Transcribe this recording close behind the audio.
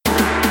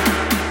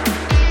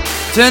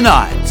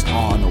Tonight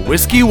on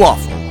Whiskey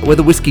Waffle. We're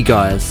the whiskey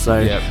guys,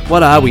 so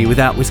What are we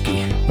without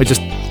whiskey? We're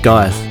just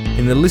guys.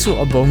 In the little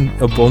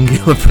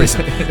oblongular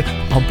prison.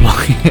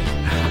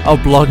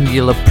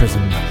 Oblongular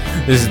prison.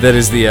 That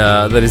is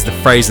the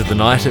phrase of the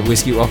night at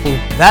Whiskey Waffle.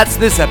 That's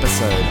this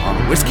episode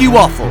on Whiskey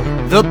Waffle,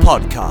 the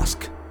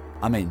podcast.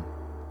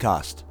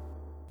 Cast.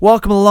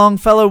 Welcome along,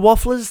 fellow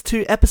wafflers,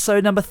 to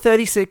episode number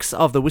 36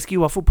 of the Whiskey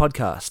Waffle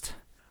podcast.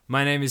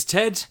 My name is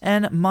Ted.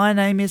 And my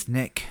name is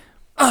Nick.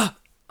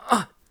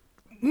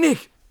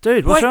 Nick!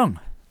 Dude, what's wrong?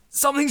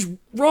 Something's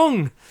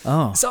wrong.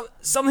 Oh.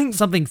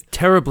 Something's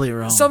terribly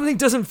wrong. Something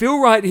doesn't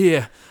feel right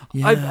here.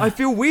 Yeah. I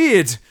feel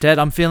weird. Dad,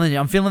 I'm feeling you.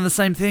 I'm feeling the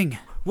same thing.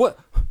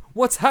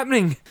 What's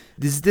happening?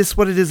 Is this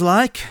what it is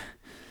like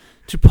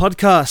to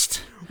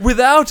podcast?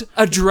 Without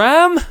a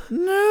dram?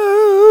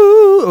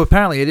 No. Well,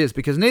 apparently it is,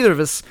 because neither of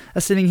us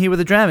are sitting here with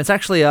a dram. It's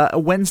actually a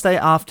Wednesday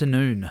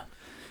afternoon.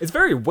 It's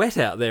very wet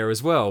out there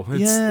as well.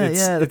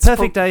 The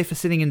perfect day for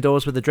sitting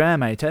indoors with a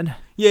dram, eh, Ted?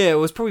 Yeah, it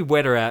was probably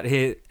wetter out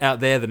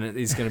there than it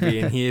is going to be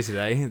in here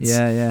today.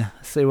 Yeah.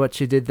 See what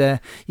you did there.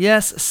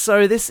 Yes,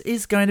 so this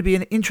is going to be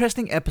an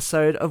interesting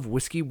episode of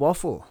Whiskey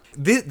Waffle.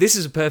 This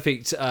is a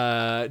perfect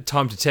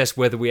time to test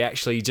whether we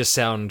actually just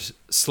sound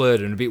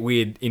slurred and a bit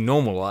weird in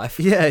normal life.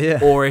 Yeah.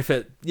 Or if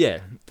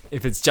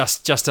it's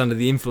just under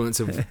the influence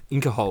of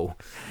alcohol.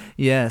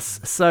 Yes,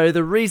 so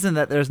the reason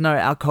that there's no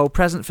alcohol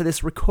present for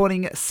this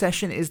recording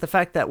session is the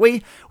fact that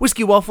we,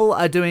 Whiskey Waffle,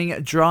 are doing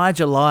Dry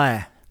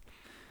July.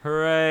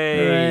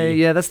 Hooray!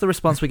 Yeah, that's the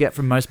response we get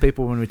from most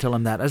people when we tell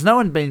them that. Has no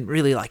one been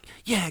really like,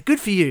 yeah,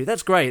 good for you,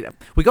 that's great.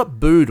 We got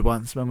booed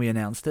once when we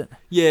announced it.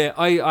 Yeah,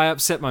 I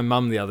upset my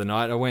mum the other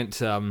night. I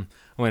went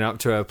up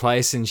to her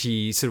place and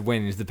she sort of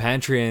went into the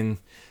pantry and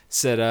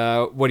said,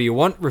 what do you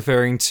want?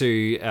 Referring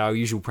to our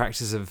usual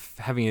practice of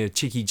having a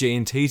cheeky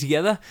G&T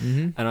together.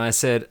 Mm-hmm. And I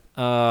said,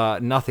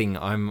 nothing,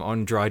 I'm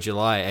on Dry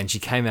July. And she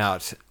came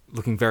out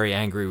looking very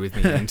angry with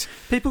me. And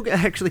people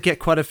actually get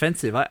quite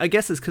offensive. I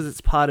guess it's because it's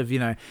part of,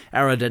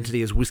 our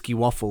identity as Whiskey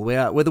Waffle.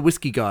 We're the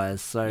whiskey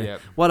guys. So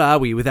What are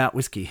we without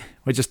whiskey?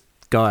 We're just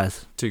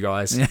guys. Two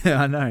guys.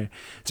 Yeah, I know.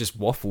 Just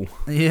waffle.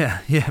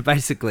 Yeah,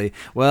 basically.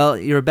 Well,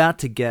 you're about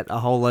to get a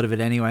whole lot of it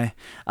anyway.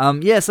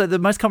 So the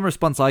most common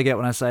response I get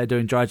when I say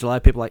doing Dry July,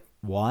 people are like,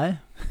 why?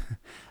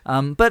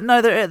 But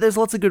no, there's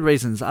lots of good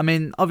reasons. I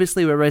mean,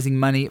 obviously we're raising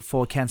money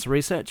for cancer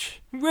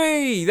research.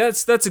 Hooray!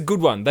 That's a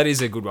good one. That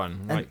is a good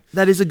one. Right.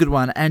 That is a good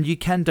one. And you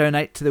can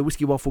donate to the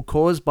Whiskey Waffle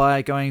cause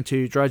by going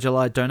to Dry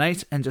July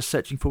Donate and just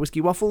searching for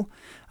Whiskey Waffle.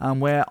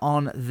 We're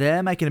on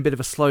there, making a bit of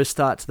a slow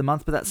start to the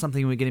month, but that's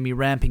something we're going to be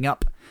ramping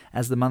up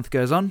as the month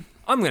goes on.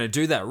 I'm going to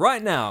do that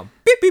right now.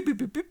 Beep, beep, beep,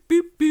 beep, beep,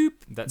 beep,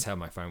 beep. That's how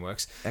my phone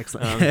works.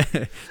 Excellent.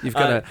 You've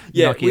got a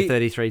Nokia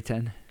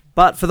 3310.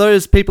 But for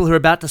those people who are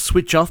about to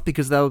switch off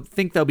because they'll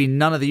think there'll be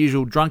none of the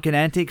usual drunken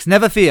antics,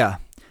 never fear.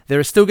 There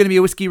is still going to be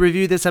a whiskey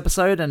review this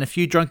episode and a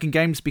few drunken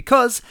games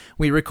because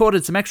we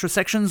recorded some extra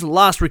sections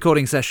last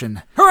recording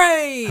session.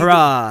 Hooray!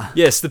 Hurrah!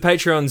 Yes, the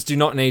Patreons do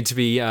not need to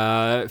be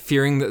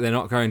fearing that they're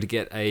not going to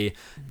get a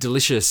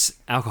delicious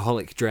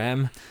alcoholic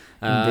dram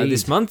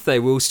this month. They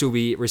will still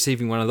be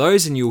receiving one of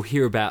those, and you'll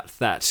hear about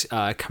that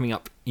coming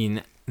up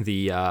in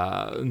the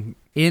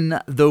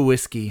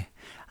whiskey.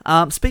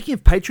 Speaking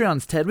of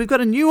Patreons, Ted, we've got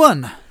a new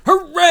one.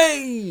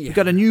 Hooray! We've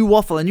got a new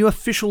waffle, a new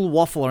official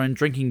waffler and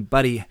drinking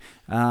buddy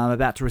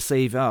about to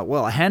receive,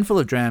 a handful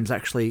of drams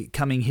actually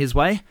coming his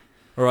way.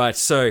 All right,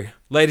 so,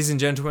 ladies and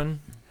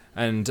gentlemen,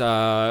 and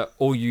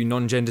all you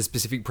non-gender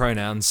specific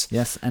pronouns.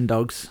 Yes, and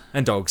dogs.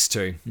 And dogs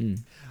too.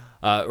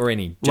 Or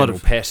any general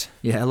pet.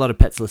 Yeah, a lot of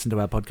pets listen to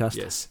our podcast.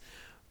 Yes.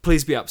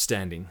 Please be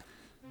upstanding.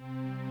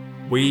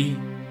 We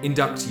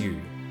induct you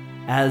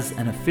as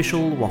an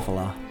official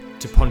waffler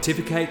to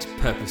pontificate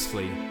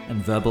purposefully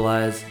and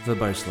verbalize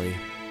verbosely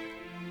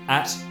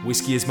at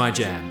Whiskey Is My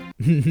Jam.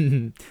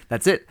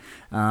 That's it.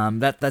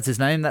 That's his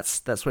name.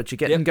 That's what you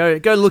get. And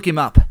go look him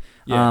up.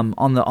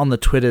 On the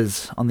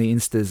Twitters, on the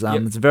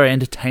Instas. It's a very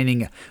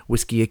entertaining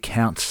whiskey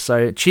account.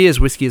 So cheers,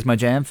 Whiskey Is My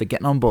Jam, for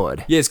getting on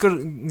board. Yeah, it's got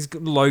a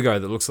logo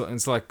that looks like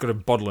it's like got a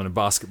bottle and a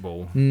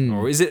basketball.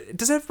 Or is it?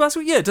 Does it have a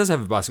basketball? Yeah, it does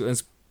have a basketball.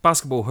 It's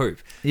basketball hoop.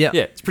 Yeah,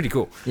 it's pretty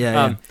cool.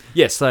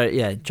 Yes. So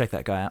check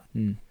that guy out.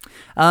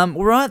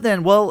 All right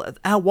then. Well,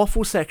 our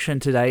waffle section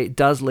today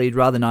does lead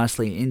rather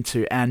nicely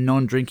into our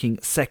non-drinking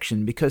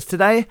section because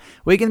today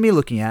we're going to be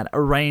looking at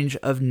a range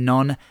of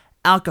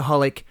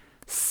non-alcoholic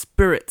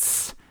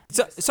spirits.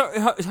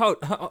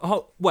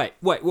 Wait.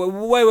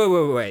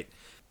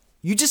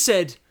 You just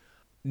said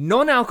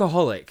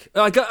non-alcoholic.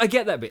 I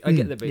get that bit.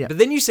 Yeah. But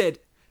then you said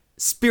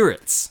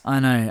spirits. I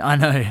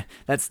know.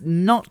 That's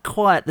not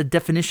quite the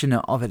definition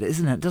of it,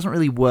 isn't it? It doesn't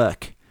really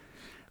work.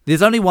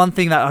 There's only one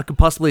thing that I could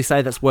possibly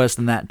say that's worse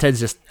than that. Ted's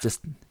just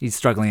he's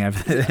struggling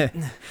over there.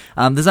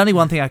 There's only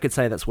one thing I could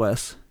say that's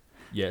worse.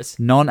 Yes.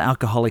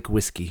 Non-alcoholic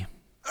whiskey.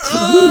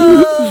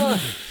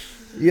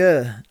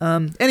 Yeah.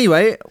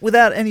 Anyway,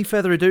 without any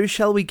further ado,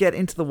 shall we get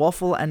into the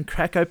waffle and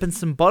crack open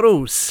some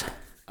bottles?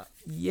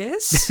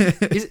 Yes.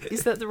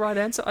 Is that the right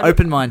answer?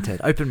 Open mind,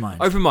 Ted. Open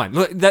mind. Open mind.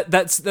 Look,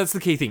 that's the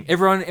key thing.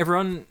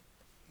 Everyone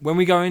when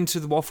we go into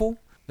the waffle,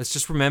 let's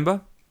just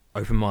remember,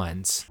 open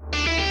minds.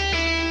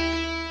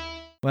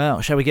 Well,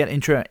 shall we get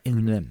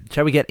introing?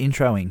 Shall we get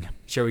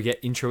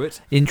into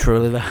it?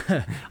 Intro.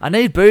 I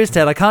need booze,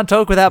 Ted. I can't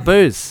talk without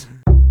booze.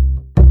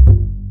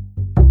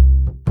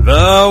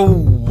 The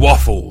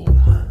waffle.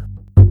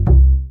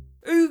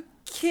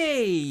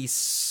 Okay,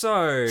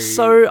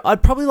 so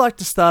I'd probably like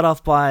to start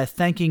off by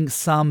thanking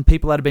some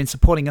people that have been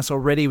supporting us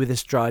already with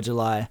this Dry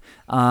July.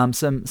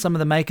 Some of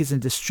the makers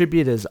and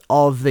distributors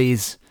of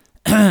these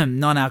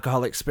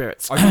non-alcoholic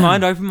spirits. Open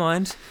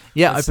mind.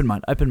 Yeah, open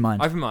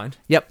mind.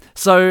 Yep.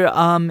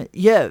 So,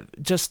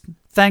 just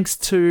thanks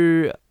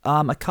to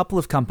a couple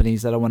of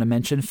companies that I want to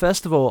mention.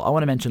 First of all, I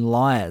want to mention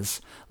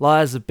Liars.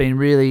 Liars have been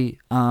really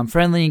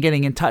friendly and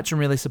getting in touch and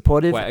really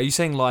supportive. Wait, are you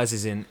saying Liars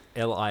is in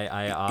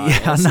L-I-A-R?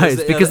 Yeah, I know.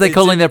 It's because they're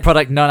calling their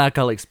product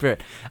non-alcoholic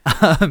spirit.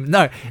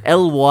 No,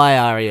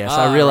 L-Y-R-E-S.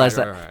 I realised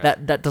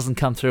that doesn't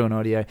come through on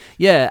audio.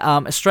 Yeah,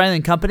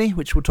 Australian company,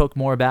 which we'll talk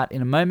more about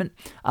in a moment,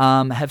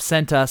 have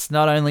sent us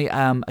not only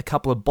a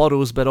couple of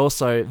bottles, but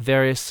also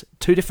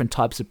two different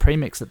types of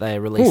premix that they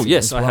are releasing. Oh,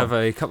 yes, well. I have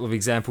a couple of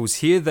examples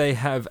here. They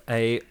have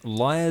a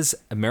Liars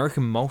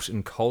American Malt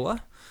and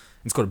Cola.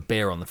 It's got a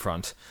bear on the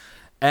front.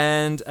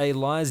 And a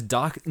Liars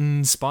Dark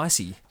and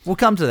Spicy. We'll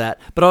come to that,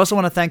 but I also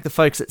want to thank the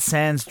folks at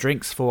Sands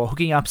Drinks for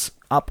hooking us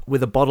up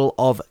with a bottle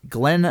of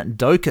Glen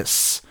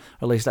Docus.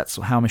 Or at least that's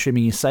how I'm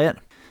assuming you say it.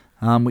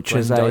 Which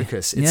Glen is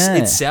Docus.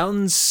 It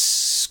sounds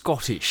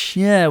Scottish.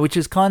 Yeah, which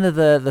is kind of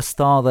the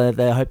style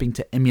they're hoping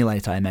to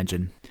emulate, I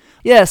imagine.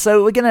 Yeah,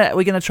 so we're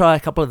gonna try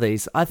a couple of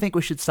these. I think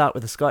we should start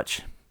with a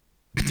Scotch.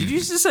 Did you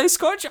just say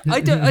Scotch?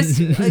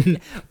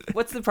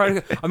 What's the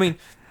protocol? I mean,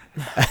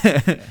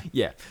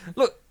 yeah.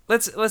 Look.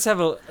 Let's have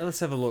a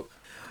look.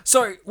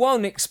 So while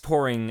Nick's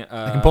pouring,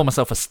 I can pour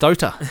myself a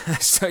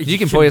Stota. So you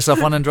can pour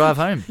yourself one and drive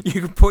home.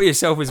 You can pour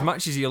yourself as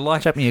much as you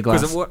like. Chuck me a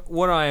glass. Because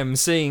what I am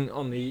seeing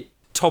on the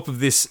top of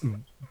this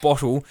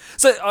bottle.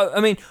 So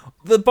I mean,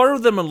 the bottle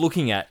that I'm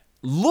looking at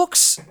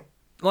looks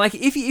like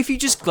if you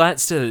just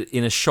glanced at it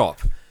in a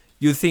shop,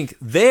 you'd think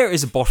there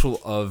is a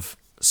bottle of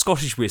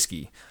Scottish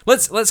whiskey.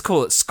 Let's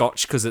call it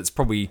Scotch because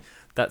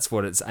that's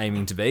what it's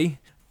aiming to be.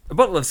 A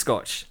bottle of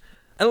Scotch.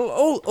 And it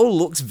all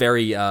looks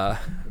very,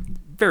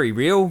 very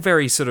real,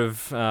 very sort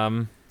of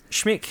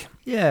schmick.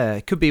 Yeah,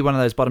 it could be one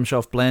of those bottom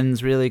shelf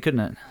blends, really,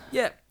 couldn't it?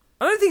 Yeah,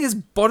 I don't think it's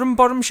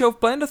bottom shelf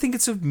blend. I think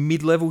it's a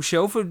mid-level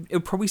shelf.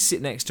 It'll probably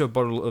sit next to a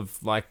bottle of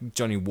like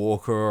Johnny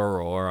Walker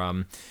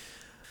or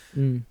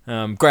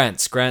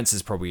Grant's. Grant's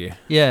is probably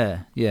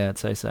yeah, I'd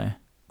say so.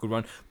 Good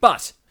one,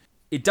 but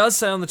it does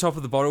say on the top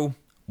of the bottle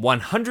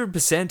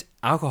 100%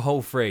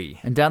 alcohol free,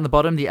 and down the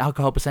bottom the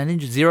alcohol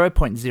percentage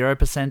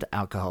 0.0%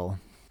 alcohol.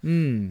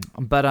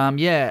 But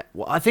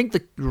I think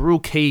the real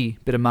key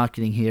bit of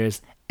marketing here is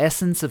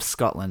essence of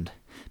Scotland,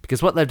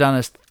 because what they've done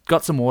is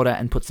got some water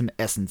and put some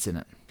essence in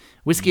it.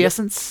 Whiskey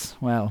essence,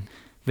 well,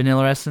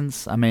 vanilla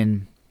essence. I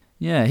mean,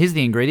 yeah. Here's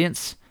the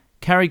ingredients: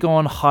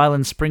 Carignan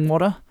Highland spring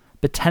water,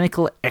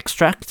 botanical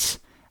extracts,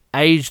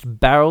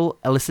 aged barrel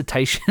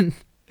elicitation,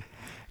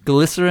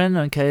 glycerin.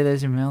 Okay,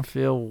 there's your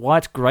mouthfeel.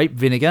 White grape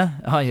vinegar.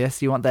 Oh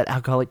yes, you want that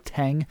alcoholic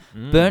tang.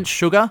 Burnt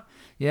sugar.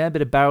 Yeah, a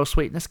bit of barrel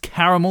sweetness.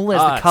 Caramel, there's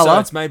the colour. So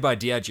it's made by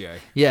Diageo.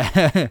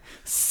 Yeah.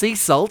 Sea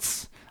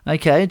salts.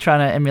 Okay,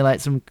 trying to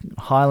emulate some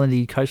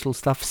Highlandy coastal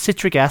stuff.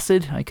 Citric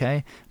acid.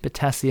 Okay.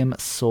 Potassium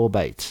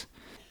sorbate.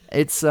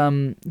 It's,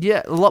 a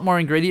lot more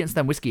ingredients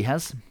than whiskey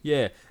has.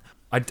 Yeah.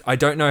 I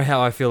don't know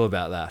how I feel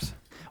about that.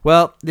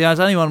 Well, there's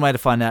only one way to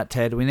find out,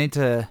 Ted. We need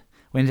to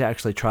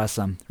actually try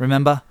some.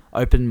 Remember,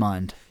 open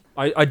mind.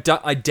 I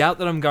doubt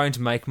that I'm going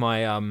to make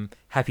my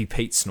Happy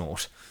Pete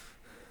snort.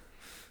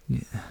 Yeah.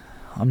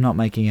 I'm not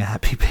making a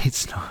Happy Pete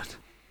snort.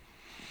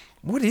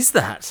 What is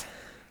that?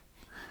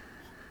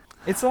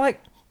 It's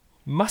like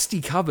musty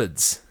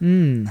cupboards.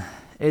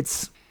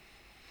 It's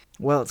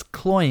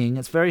cloying.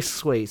 It's very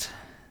sweet.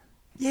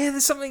 Yeah,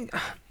 there's something.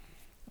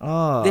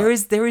 Oh, there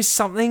is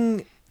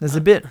something. It's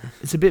a bit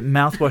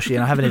mouthwashy,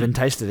 and I haven't even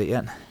tasted it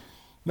yet.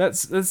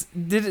 That's.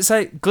 Did it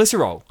say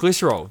glycerol?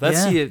 Glycerol.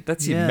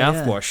 That's your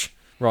mouthwash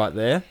right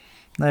there.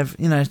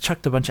 They've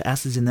chucked a bunch of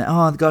acids in there.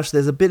 Oh gosh,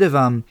 there's a bit of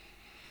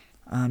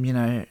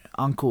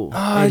Uncle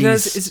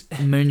Eddie's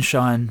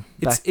moonshine.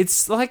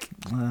 It's like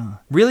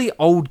really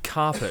old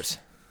carpet.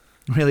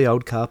 Really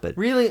old carpet.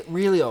 Really,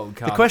 really old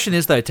carpet. The question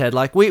is though, Ted,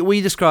 like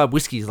we describe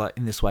whiskies like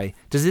in this way.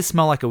 Does this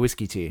smell like a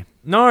whiskey to you?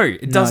 No,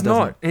 it does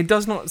not. It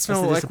does not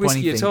smell like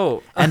whiskey at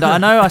all. And I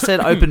know I said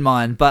open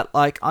mind, but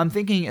like I'm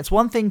thinking it's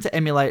one thing to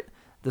emulate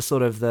the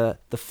sort of the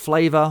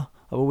flavour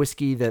of a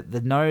whiskey,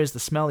 the nose, the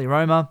smell, the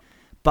aroma,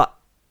 but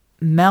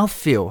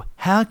mouthfeel.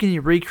 How can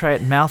you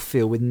recreate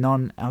mouthfeel with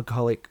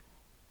non-alcoholic?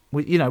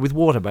 With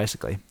water,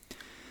 basically.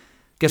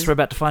 Guess we're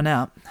about to find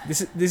out.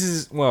 This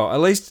is well, at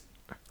least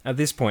at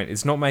this point,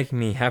 it's not making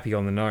me happy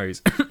on the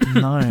nose.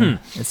 No,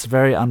 it's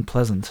very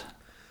unpleasant.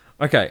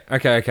 Okay.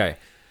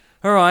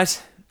 All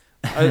right.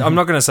 I'm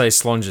not going to say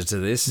slonger to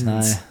this.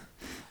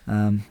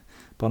 No.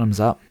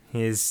 Bottoms up.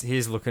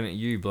 Here's looking at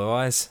you, Blue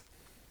Eyes.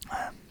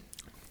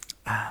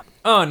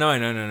 Oh,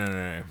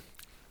 no.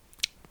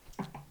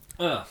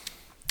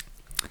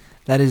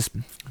 That is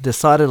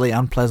decidedly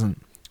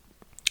unpleasant.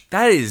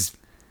 That is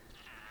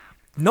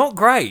not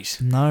great.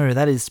 No,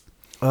 that is...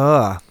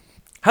 Ugh.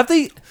 Have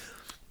they...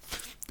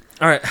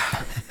 All right.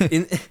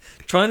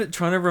 Trying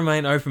to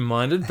remain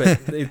open-minded, but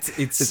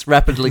It's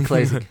rapidly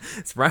closing.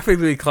 It's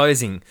rapidly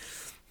closing.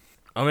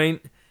 I mean,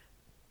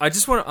 I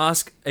just want to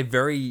ask a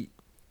very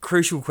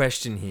crucial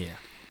question here.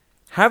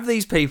 Have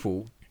these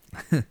people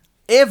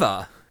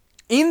ever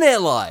in their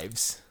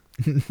lives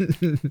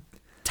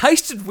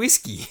tasted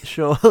whiskey?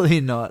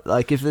 Surely not.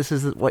 Like, if this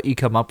is what you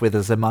come up with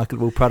as a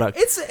marketable product,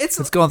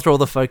 it's gone through all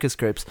the focus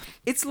groups.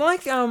 It's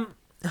like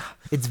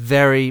It's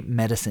very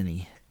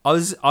medicine-y.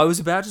 I was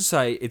about to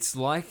say it's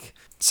like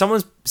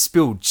someone's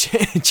spilled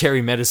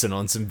cherry medicine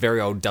on some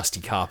very old dusty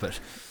carpet.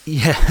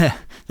 Yeah,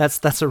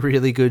 that's a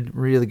really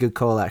good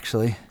call,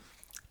 actually.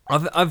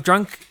 I've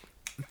drunk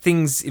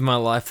things in my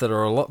life that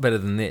are a lot better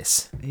than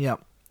this.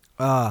 Yep.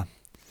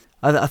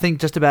 I think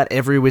just about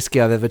every whiskey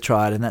I've ever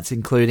tried, and that's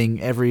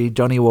including every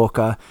Johnny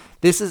Walker.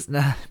 This is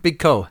big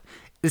call.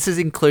 This is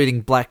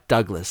including Black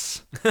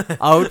Douglas.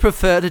 I would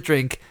prefer to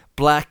drink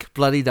Black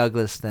Bloody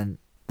Douglas than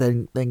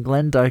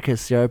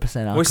Glendochus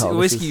 0% alcohol.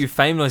 Whiskey you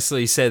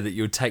famously said that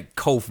you would take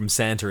coal from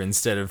Santa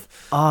instead of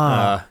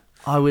I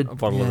would a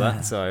bottle of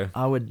that. So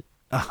I would.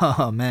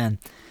 Oh man,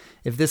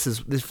 if this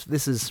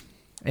is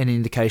any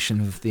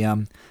indication of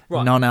the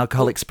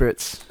non-alcoholic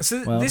spirits.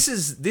 So this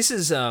is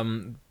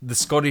the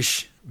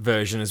Scottish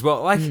version as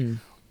well. Like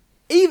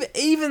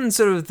even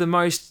sort of the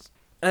most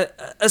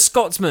a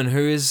Scotsman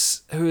who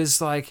is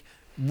like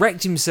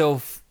wrecked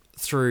himself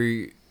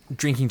through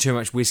drinking too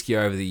much whiskey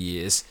over the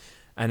years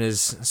and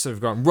has sort of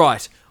gone,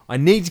 right, I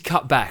need to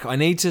cut back. I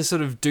need to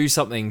sort of do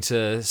something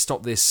to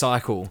stop this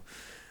cycle.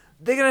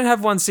 They're going to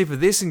have one sip of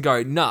this and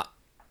go, nah,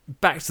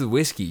 back to the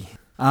whiskey.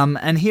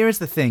 And here is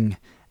the thing,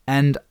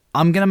 and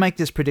I'm going to make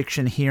this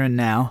prediction here and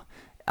now,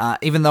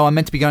 even though I'm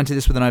meant to be going to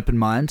this with an open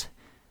mind.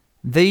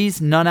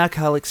 These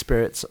non-alcoholic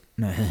spirits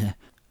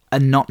are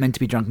not meant to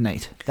be drunk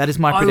neat. That is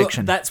my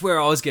prediction. That's where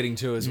I was getting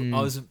to.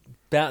 I was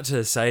about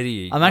to say to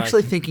you. I'm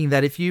actually thinking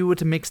that if you were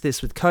to mix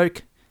this with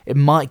Coke, it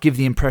might give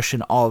the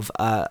impression of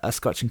a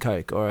Scotch and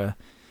Coke or a...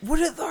 Would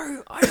it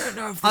though? I don't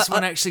know if this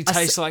one actually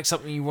tastes like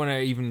something you want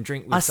to even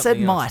drink with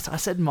something else. I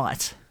said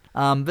might.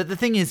 But the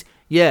thing is,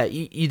 yeah,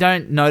 you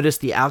don't notice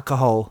the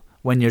alcohol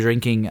when you're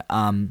drinking,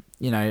 Johnny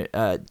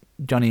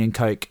and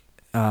Coke,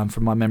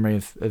 from my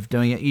memory of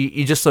doing it.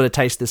 You just sort of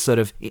taste this sort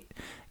of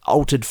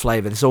altered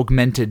flavour, this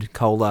augmented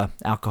cola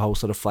alcohol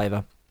sort of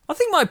flavour. I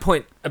think my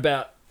point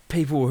about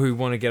people who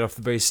want to get off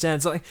the booze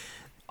stands, like,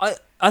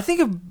 I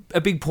think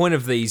a big point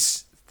of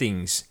these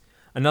things,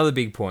 another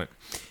big point,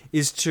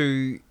 is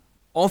to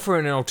offer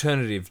an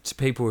alternative to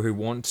people who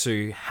want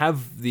to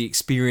have the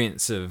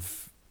experience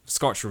of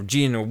Scotch or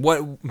gin or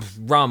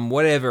rum,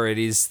 whatever it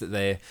is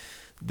that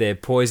their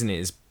poison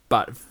is.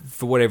 But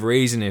for whatever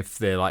reason, if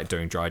they're like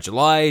doing dry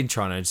July,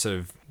 trying to sort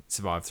of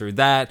survive through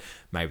that,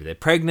 maybe they're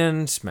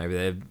pregnant, maybe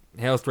they're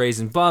health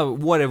reasons, blah,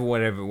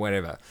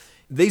 whatever.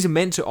 These are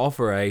meant to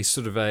offer a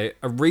sort of a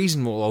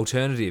reasonable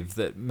alternative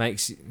that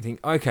makes you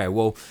think, okay,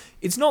 well,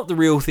 it's not the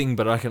real thing,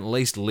 but I can at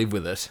least live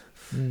with it.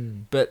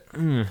 But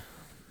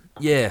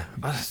yeah.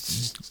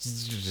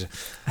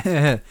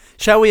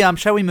 Shall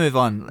we move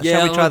on? Yeah,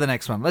 shall we try the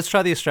next one? Let's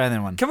try the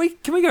Australian one. Can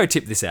we go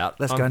tip this out?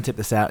 Let's go and tip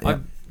this out.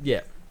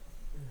 Yeah.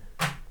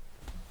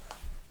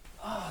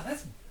 Oh,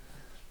 that's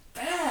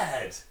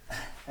bad.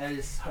 That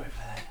is so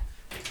bad.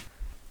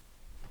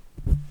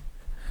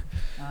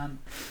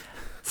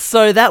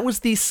 So that was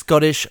the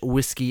Scottish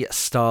whiskey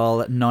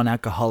style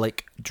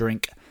non-alcoholic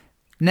drink.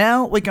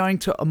 Now we're going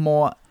to a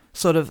more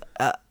sort of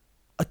a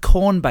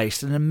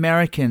corn-based, an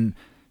American,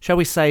 shall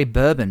we say,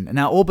 bourbon.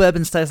 Now all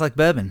bourbon tastes like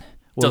bourbon.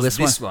 Well, Does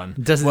this one?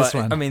 This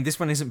one? I mean, this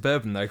one isn't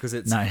bourbon though, because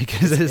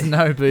there's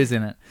no booze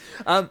in it.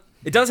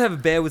 It does have a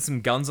bear with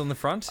some guns on the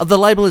front. The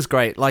label is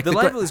great. Like the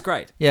label is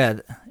great. Yeah,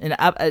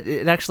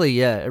 it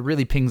actually, it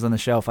really pings on the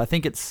shelf. I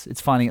think it's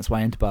finding its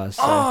way into bars.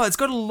 So. Oh, it's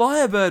got a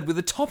lyrebird with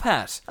a top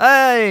hat.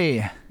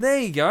 Hey, there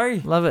you go.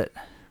 Love it.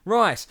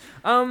 Right.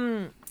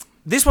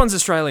 This one's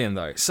Australian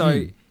though,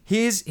 so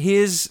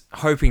here's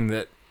hoping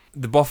that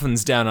the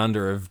boffins down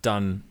under have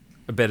done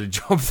a better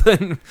job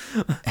than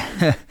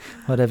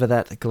whatever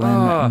that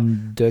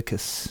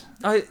Glendochus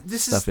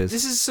stuff is.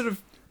 This is sort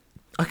of.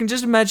 I can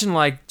just imagine,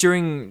 like,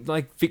 during,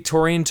 like,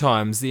 Victorian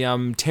times, the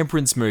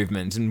temperance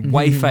movement and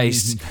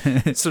whey-faced,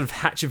 sort of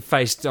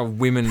hatchet-faced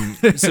women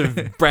sort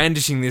of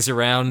brandishing this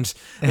around.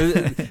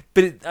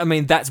 But,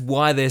 that's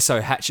why they're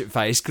so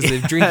hatchet-faced, because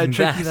they're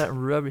drinking that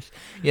rubbish.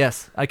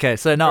 Yes. Okay,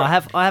 so, no,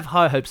 right. I have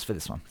high hopes for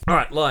this one. All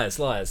right, liars.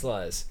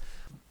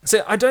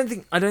 So, I don't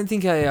think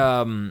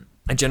a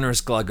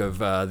generous glug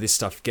of this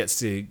stuff gets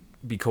to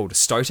be called a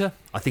stoter.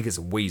 I think it's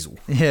a weasel.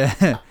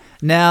 Yeah.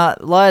 Now,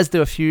 Liars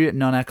do a few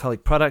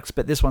non-alcoholic products,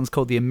 but this one's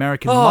called the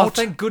American Malt. Oh,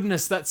 thank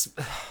goodness. That's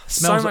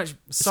so much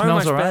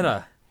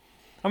better.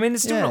 I mean,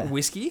 it's still not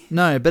whiskey.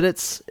 No, but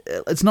it's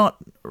not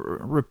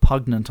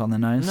repugnant on the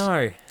nose.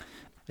 No.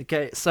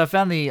 Okay, so I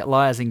found the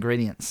Liar's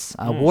ingredients.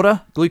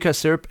 Water, glucose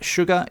syrup,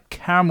 sugar,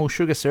 caramel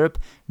sugar syrup,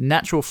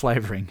 natural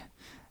flavouring,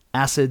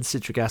 acid,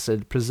 citric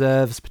acid,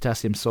 preserves,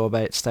 potassium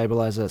sorbate,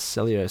 stabiliser,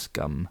 cellulose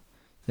gum.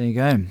 There you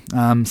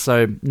go.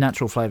 So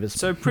natural flavours.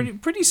 So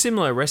pretty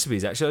similar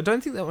recipes, actually. I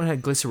don't think that one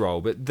had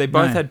glycerol, but they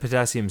both had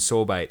potassium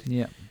sorbate.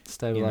 Yeah,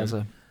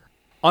 stabiliser.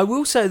 I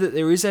will say that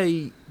there is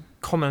a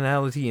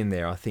commonality in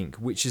there, I think,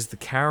 which is the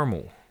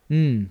caramel.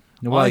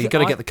 Well, you've got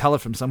to get the colour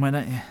from somewhere,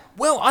 don't you?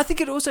 Well, I think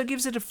it also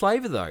gives it a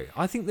flavour, though.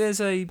 I think there's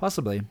a...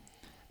 Possibly.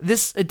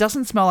 It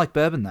doesn't smell like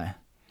bourbon, though.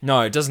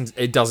 No, it doesn't.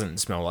 It doesn't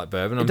smell like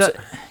bourbon.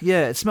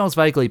 Yeah, it smells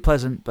vaguely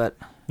pleasant, but...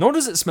 Nor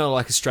does it smell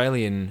like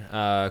Australian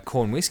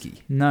corn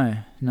whiskey. No,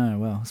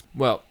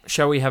 Well,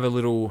 shall we have a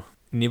little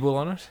nibble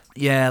on it?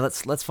 Yeah,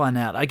 let's find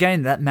out.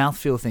 Again, that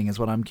mouthfeel thing is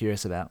what I'm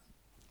curious about.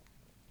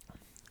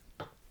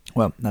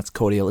 Well, that's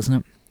cordial, isn't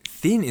it?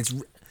 Thin. It's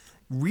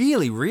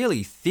really,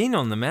 really thin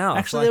on the mouth.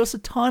 Actually, there was a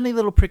tiny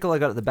little prickle I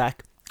got at the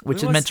back,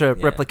 which is meant to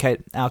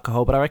replicate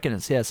alcohol, but I reckon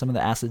it's, some of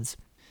the acids.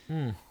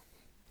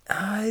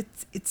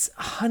 It's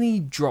honey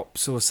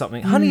drops or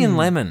something. Honey and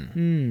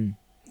lemon.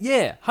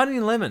 Yeah, honey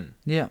and lemon.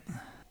 Yeah.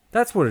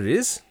 That's what it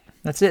is.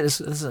 That's it.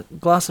 It's a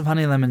glass of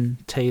honey lemon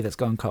tea that's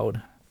gone cold.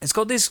 It's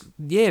got this,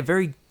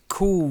 very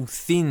cool,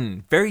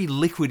 thin, very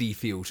liquidy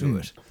feel to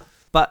it.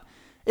 But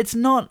it's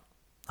not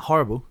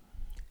horrible.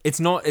 It's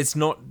not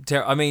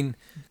I mean,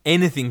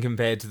 anything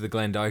compared to the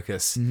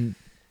Glendocus.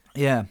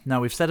 Yeah,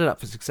 no, we've set it up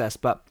for success.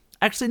 But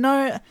actually,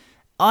 no,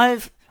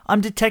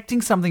 I'm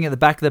detecting something at the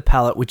back of the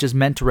palate which is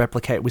meant to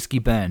replicate whiskey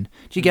burn.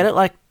 Do you get it?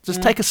 Like,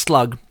 just take a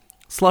slug,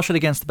 slosh it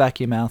against the back of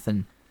your mouth,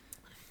 and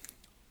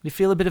you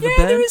feel a bit of a burn.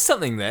 Yeah, there is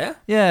something there.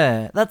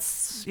 Yeah,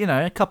 that's,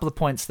 a couple of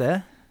points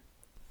there.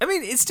 I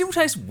mean, it still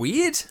tastes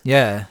weird.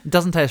 Yeah, it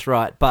doesn't taste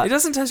right, but... It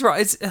doesn't taste right.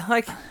 It's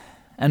like...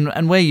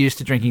 And we're used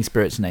to drinking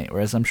spirits neat,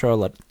 whereas I'm sure a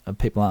lot of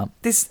people aren't.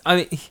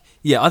 I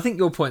think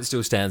your point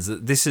still stands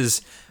that this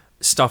is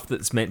stuff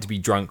that's meant to be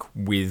drunk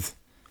with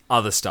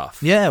other stuff.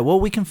 Yeah, well,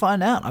 we can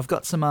find out. I've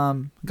got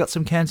some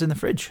cans in the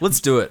fridge. Let's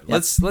do it.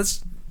 Yep.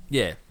 Let's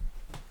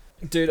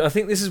Dude, I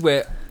think this is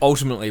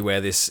ultimately where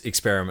this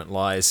experiment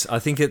lies. I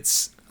think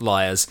it's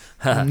Liars.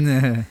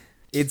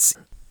 It's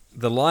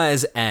the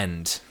Liars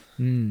and.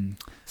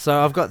 So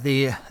I've got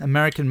the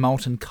American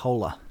Molten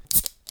Cola.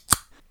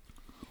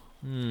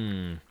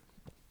 Well,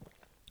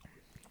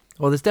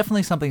 there's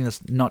definitely something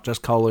that's not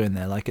just cola in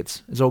there. Like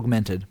it's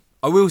augmented.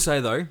 I will say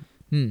though,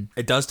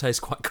 it does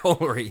taste quite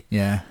cola-y.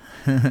 Yeah.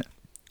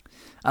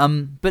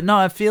 But no,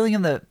 I'm feeling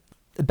in the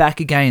back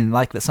again,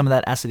 like that some of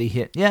that acidity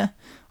hit. Yeah,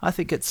 I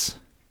think it's.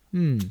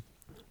 You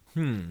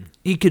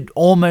could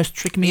almost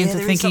trick me into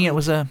thinking it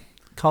was a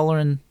cola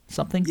and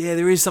something. Yeah,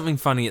 there is something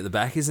funny at the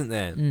back, isn't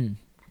there?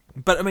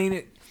 But I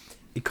mean,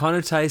 it kind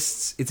of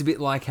tastes. It's a bit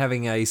like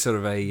having a sort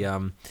of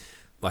a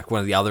like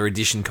one of the other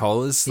edition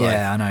colas.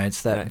 Yeah, I know.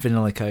 It's that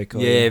vanilla Coke. Or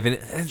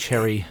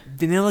cherry.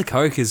 Vanilla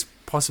Coke is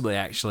possibly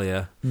actually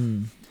a.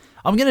 I'm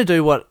gonna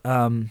do what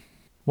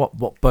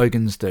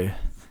Bogans do.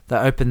 They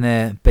open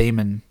their Beam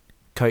and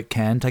Coke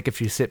can, take a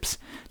few sips,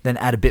 then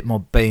add a bit more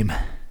Beam.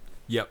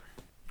 Yep.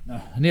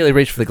 Oh, I nearly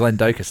reached for the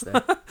Glendocus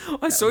there.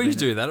 I saw you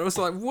do that. I was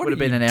like, "What are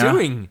you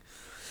doing?"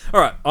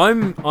 All right,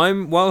 I'm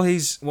while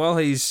he's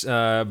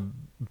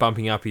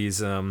bumping up his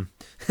the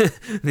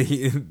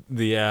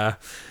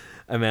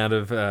amount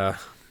of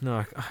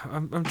no,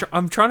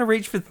 I'm trying to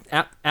reach for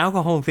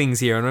alcohol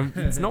things here, and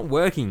it's not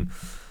working.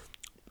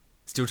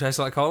 Still tastes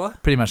like cola?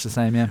 Pretty much the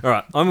same, yeah. All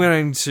right, I'm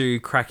going to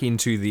crack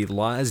into the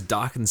Liars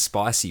Dark and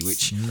Spicy,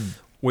 which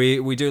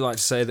we do like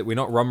to say that we're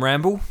not rum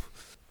ramble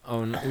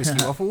on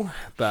Whiskey Waffle,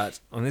 but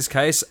on this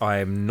case, I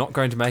am not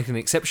going to make an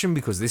exception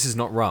because this is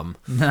not rum.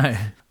 No.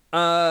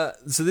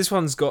 So this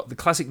one's got the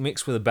classic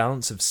mix with a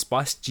balance of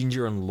spiced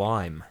ginger and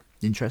lime.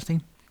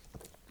 Interesting.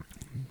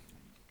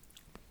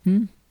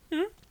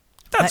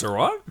 That's all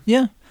right.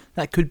 Yeah,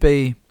 that could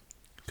be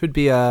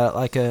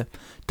like a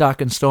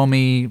dark and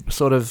stormy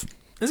sort of.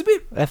 There's a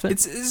bit effort.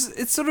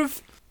 It's sort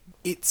of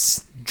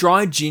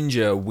dry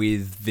ginger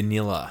with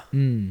vanilla.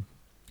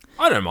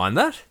 I don't mind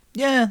that.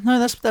 Yeah, no,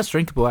 that's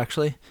drinkable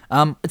actually.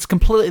 It's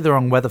completely the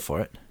wrong weather for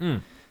it.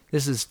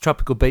 This is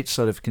tropical beach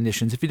sort of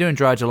conditions. If you're doing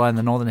dry July in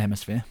the northern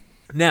hemisphere.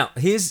 Now,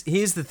 here's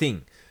the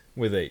thing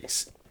with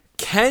these.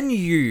 Can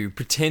you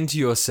pretend to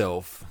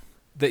yourself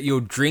that you're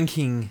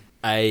drinking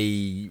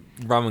a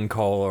rum and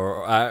cola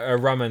or a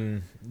rum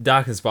and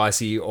dark and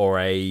spicy or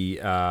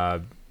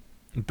a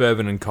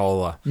bourbon and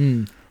cola?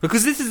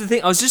 Because this is the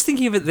thing. I was just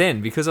thinking of it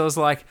then because I was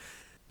like,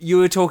 you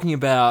were talking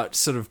about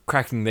sort of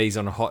cracking these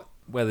on a hot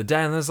weather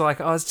day, and I was like,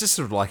 oh, it's just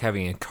sort of like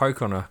having a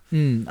Coke on a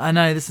I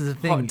know, this is the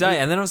thing. hot day.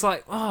 And then I was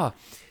like, oh,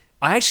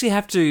 I actually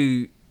have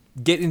to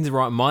get into the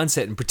right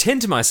mindset and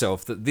pretend to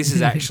myself that this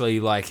is actually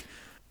like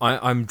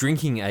I'm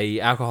drinking a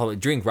alcoholic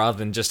drink rather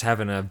than just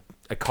having a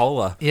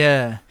cola.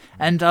 Yeah.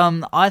 And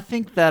I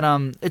think that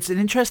it's an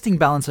interesting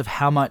balance of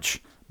how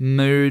much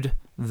mood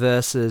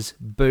versus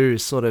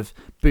booze sort of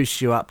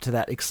boosts you up to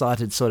that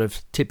excited sort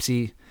of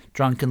tipsy,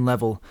 drunken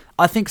level.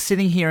 I think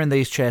sitting here in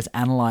these chairs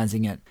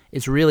analysing it,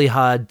 it's really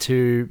hard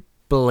to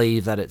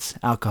believe that it's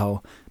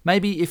alcohol.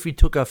 Maybe if you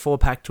took a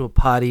 4-pack to a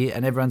party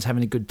and everyone's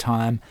having a good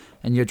time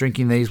and you're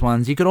drinking these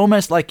ones, you could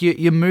almost, like,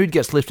 your mood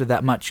gets lifted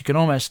that much. You can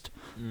almost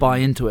buy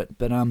into it.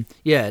 But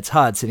yeah, it's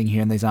hard sitting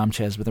here in these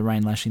armchairs with the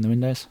rain lashing the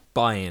windows.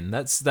 Buy in.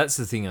 That's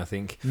the thing, I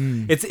think.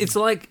 It's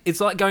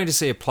like going to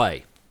see a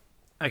play.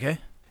 Okay.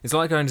 It's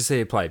like going to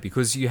see a play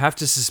because you have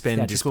to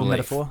suspend disbelief.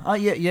 Metaphor. Oh,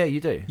 yeah, you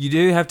do. You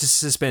do have to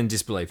suspend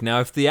disbelief. Now,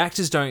 if the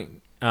actors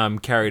don't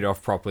carry it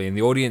off properly and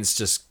the audience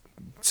just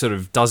sort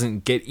of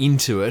doesn't get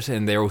into it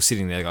and they're all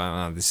sitting there going,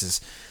 oh, this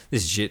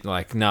is shit,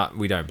 like, nah,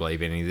 we don't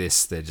believe any of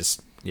this, they're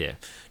just,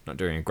 not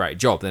doing a great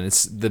job, then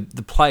it's the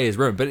play is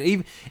ruined. But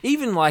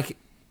even like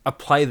a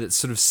play that's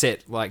sort of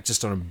set like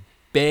just on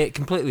a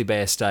completely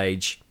bare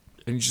stage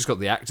and you just got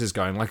the actors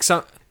going, like,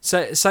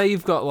 say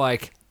you've got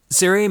like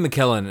Sarah Ian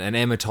McKellen and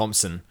Emma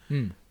Thompson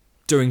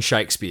doing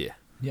Shakespeare.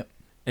 Yep.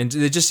 And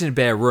they're just in a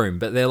bare room,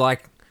 but they're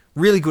like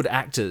really good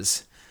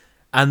actors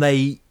and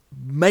they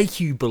make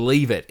you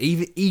believe it,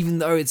 even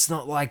though it's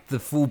not like the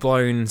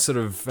full-blown sort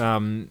of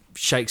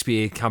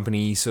Shakespeare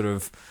company sort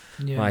of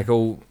like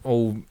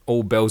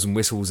all bells and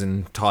whistles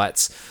and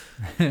tights.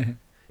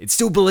 It's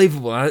still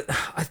believable.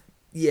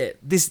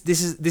 This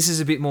is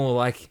a bit more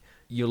like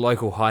your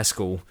local high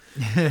school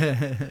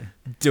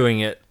doing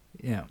it,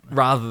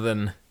 rather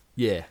than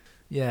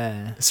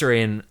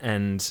Sirian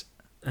and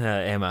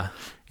Emma.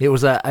 It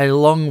was a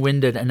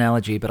long-winded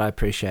analogy, but I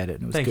appreciate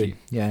it. It was Thank good. you.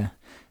 Yeah.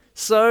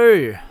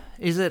 So,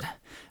 is it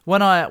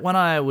when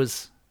I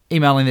was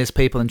emailing these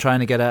people and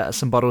trying to get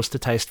some bottles to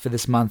taste for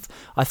this month,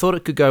 I thought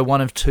it could go one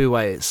of two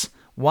ways.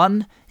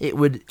 One, it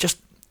would just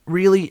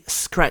really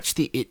scratch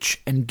the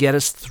itch and get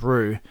us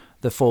through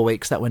the 4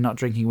 weeks that we're not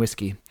drinking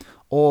whiskey.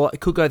 Or it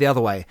could go the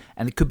other way,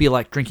 and it could be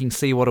like drinking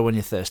seawater when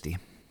you're thirsty.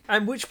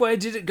 And which way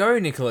did it go,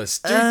 Nicholas?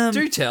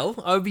 Do tell.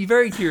 I would be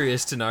very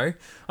curious to know.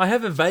 I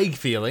have a vague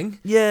feeling.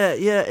 Yeah,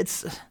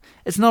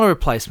 it's not a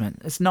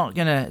replacement. It's not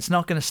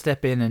gonna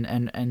step in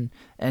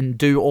and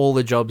do all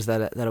the jobs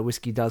that a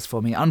whiskey does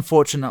for me,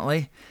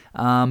 unfortunately.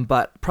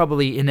 But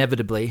probably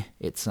inevitably,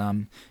 it's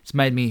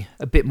made me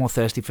a bit more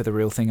thirsty for the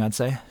real thing, I'd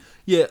say.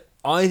 Yeah,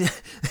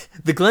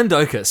 the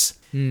Glendocus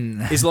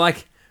is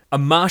like a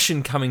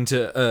Martian coming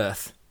to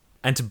Earth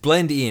and to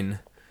blend in,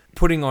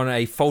 putting on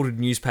a folded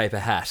newspaper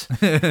hat.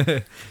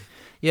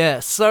 Yeah,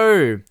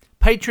 so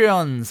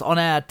Patreons on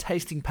our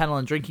tasting panel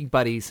and drinking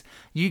buddies,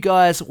 you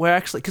guys, we're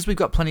actually, because we've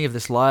got plenty of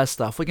this Lyres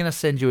stuff, we're going to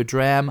send you a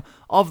dram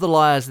of the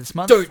Lyres this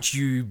month. Don't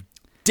you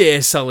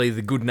dare sully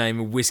the good name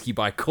of whiskey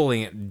by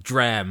calling it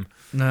dram.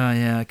 Oh,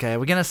 yeah, okay.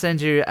 We're going to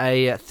send you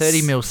a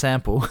 30ml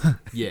sample.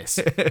 Yes.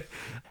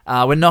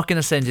 We're not going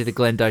to send you the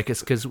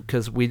Glendocus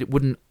because we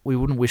wouldn't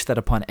wish that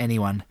upon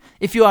anyone.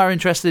 If you are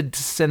interested,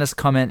 send us a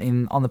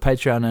comment on the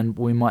Patreon and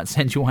we might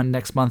send you one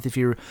next month if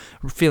you're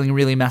feeling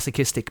really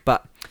masochistic.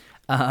 But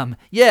I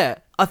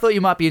thought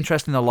you might be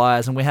interested in the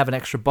Lyres, and we have an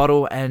extra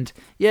bottle. And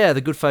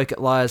the good folk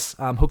at Lyres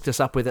hooked us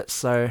up with it.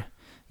 So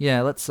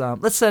let's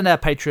send our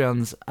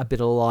Patreons a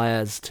bit of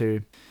Lyres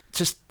to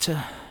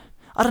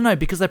I don't know,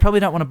 because they probably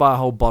don't want to buy a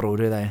whole bottle,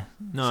 do they?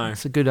 No,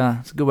 it's a good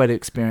way to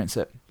experience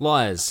it.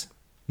 Lyres.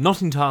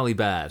 Not entirely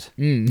bad.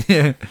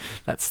 Yeah,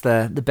 that's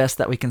the best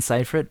that we can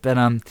say for it. But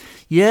I'm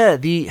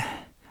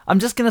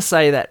just going to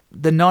say that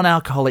the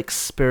non-alcoholic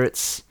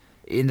spirits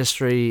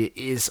industry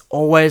is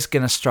always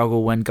going to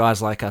struggle when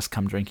guys like us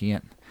come drinking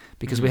it,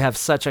 because we have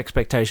such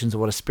expectations of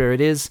what a spirit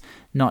is,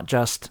 not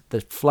just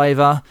the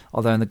flavour,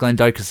 although in the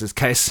Glendocus'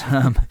 case,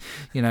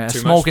 a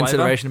small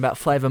consideration about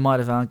flavour might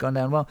have gone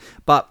down well.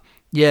 But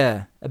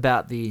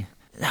about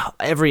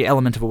every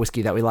element of a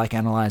whiskey that we like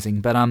analysing.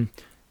 But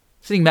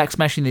sitting back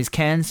smashing these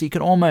cans, you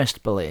can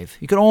almost believe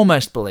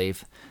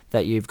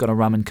that you've got a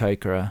rum and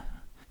coke or a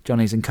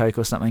Johnny's and Coke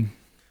or something.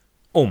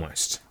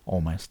 Almost.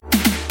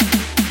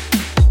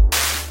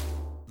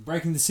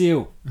 Breaking the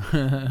seal.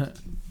 To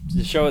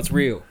show it's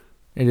real.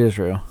 It is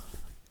real.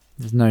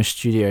 There's no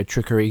studio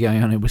trickery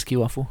going on in Whiskey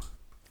Waffle.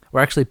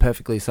 We're actually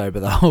perfectly sober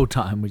the whole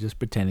time. We're just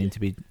pretending to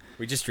be...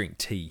 We just drink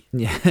tea.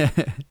 Yeah.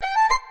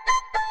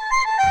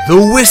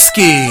 The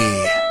whiskey!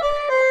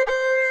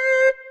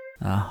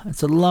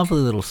 It's a lovely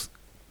little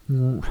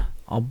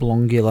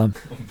oblongular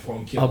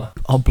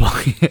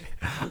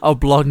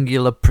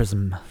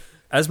prism.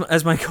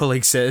 As my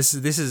colleague says,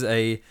 this is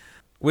a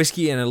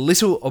whiskey and a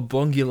little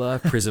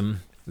oblongular prism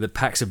that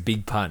packs a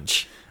big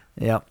punch.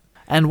 Yep.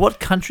 And what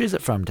country is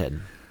it from, Ted?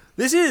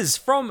 This is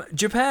from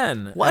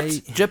Japan.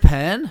 What?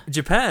 Japan?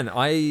 Japan.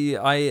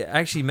 I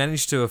actually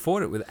managed to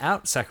afford it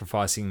without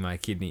sacrificing my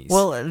kidneys.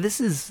 Well, this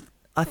is,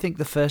 I think,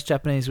 the first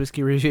Japanese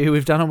whiskey review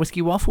we've done on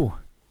Whiskey Waffle.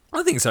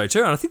 I think so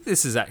too, and I think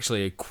this is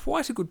actually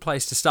quite a good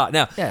place to start.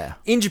 Now,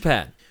 in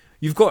Japan,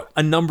 you've got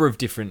a number of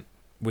different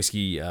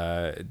whiskey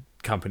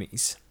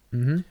companies,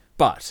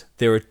 but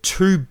there are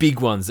two big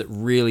ones that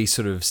really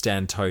sort of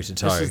stand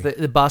toe-to-toe. This is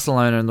the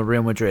Barcelona and the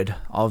Real Madrid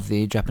of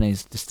the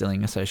Japanese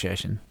Distilling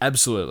Association.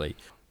 Absolutely.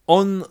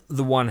 On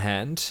the one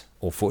hand,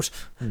 or foot,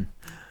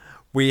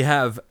 We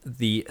have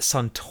the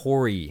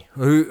Suntory,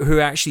 who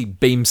actually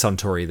Beam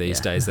Suntory these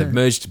days. They've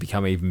merged to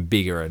become even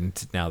bigger,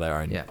 and now they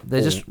own. Yeah,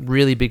 they're just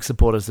really big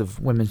supporters of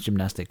women's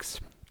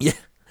gymnastics. Yeah.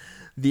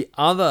 The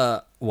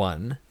other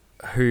one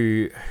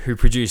who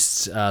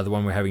produced the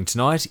one we're having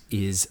tonight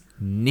is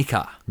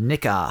Nikka.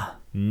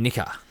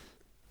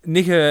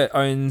 Nikka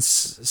owns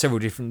several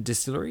different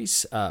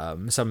distilleries.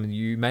 Some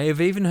you may have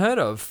even heard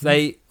of.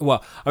 They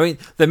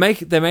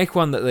make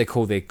one that they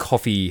call their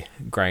coffee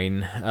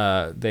grain,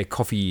 their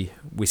coffee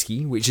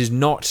whiskey, which is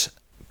not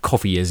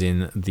coffee as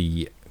in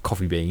the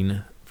coffee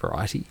bean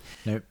variety.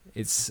 Nope.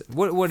 It's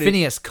what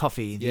Phineas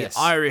Coffee, the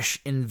Irish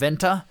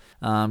inventor,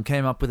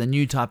 came up with a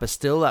new type of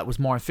still that was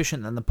more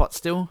efficient than the pot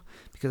still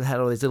because it had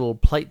all these little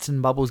plates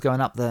and bubbles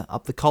going up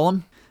the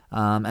column.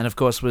 And of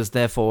course was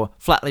therefore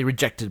flatly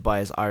rejected by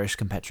his Irish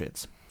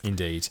compatriots.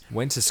 Indeed.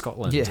 Went to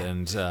Scotland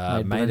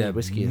and made a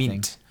whiskey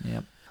mint.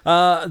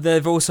 Yep.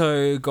 They've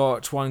also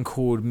got one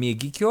called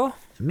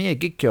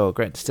Miyagikyo,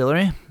 great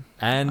distillery.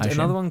 And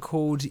another one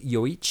called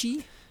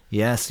Yoichi.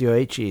 Yes,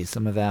 Yoichi.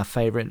 Some of our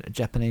favourite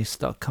Japanese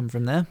stock come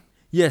from there.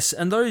 Yes,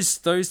 and those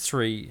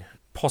three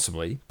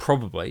possibly,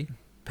 probably,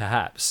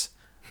 perhaps,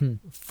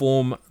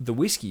 form the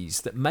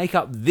whiskies that make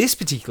up this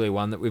particular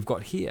one that we've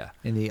got here.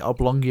 In the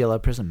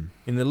oblongular prism.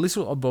 In the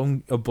little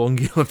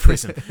oblongular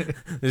prism.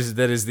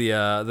 That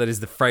is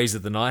the phrase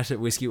of the night at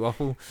Whiskey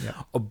Waffle. Yep.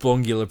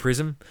 Oblongular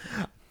prism.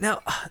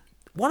 Now,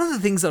 one of the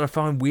things that I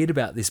find weird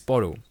about this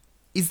bottle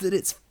is that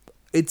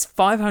it's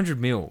 500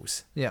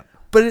 mils. Yeah.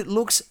 But it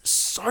looks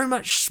so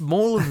much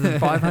smaller than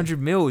 500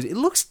 mils. It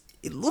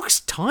looks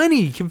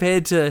tiny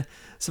compared to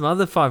some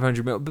other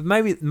 500 mil. But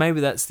maybe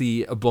that's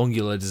the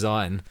oblongular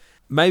design.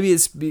 Maybe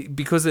it's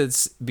because it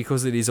is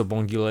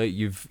oblongular.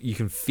 You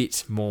can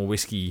fit more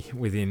whiskey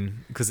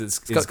within because it's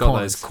got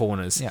those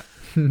corners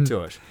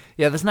to it.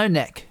 Yeah, there's no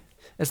neck.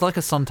 It's like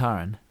a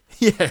Sontaran.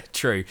 Yeah,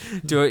 true.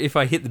 If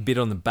I hit the bit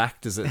on the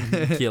back, does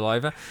it keel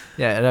over?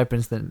 Yeah, it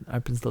opens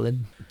the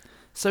lid.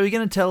 So we're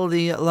going to tell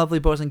the lovely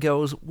boys and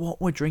girls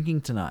what we're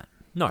drinking tonight.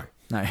 No.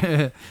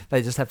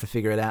 They just have to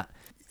figure it out.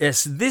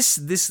 Yes,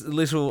 this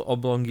little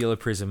oblongular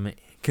prism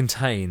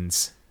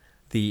contains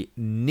the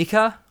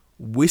Nikka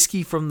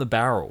Whiskey from the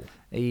Barrel.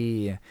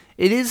 Yeah.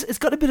 It's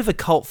got a bit of a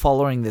cult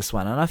following, this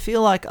one, and I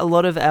feel like a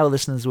lot of our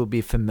listeners will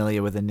be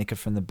familiar with the Nikka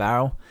from the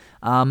Barrel.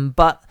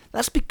 But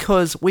that's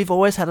because we've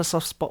always had a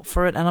soft spot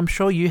for it, and I'm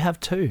sure you have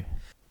too.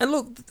 And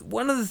look,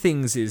 one of the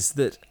things is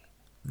that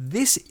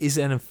this is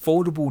an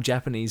affordable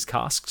Japanese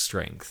cask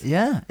strength.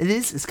 Yeah, it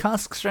is. It's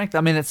cask strength.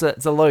 I mean, it's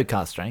a low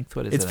cask strength.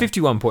 What is it? It's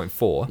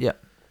 51.4. Yeah.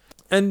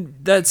 And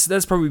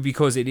that's probably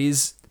because it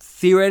is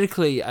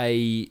theoretically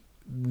a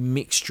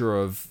mixture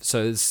of,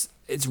 so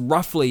it's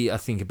roughly, I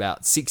think,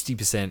 about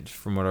 60%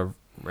 from what I've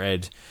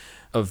read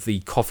of the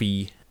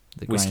coffee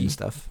whiskey grain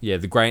stuff. Yeah,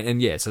 the grain,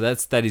 and so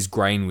that is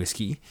grain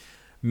whiskey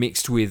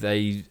mixed with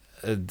the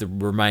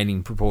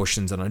remaining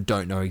proportions, and I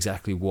don't know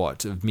exactly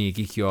what, of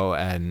Miyagikyo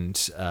and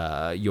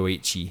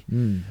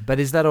Yoichi. But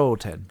is that all,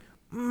 Ted?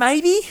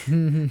 Maybe.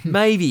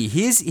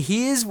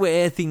 Here's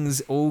where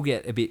things all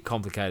get a bit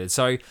complicated.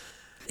 So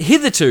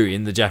hitherto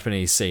in the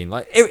Japanese scene,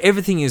 like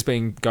everything has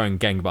been going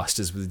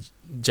gangbusters with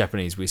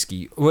Japanese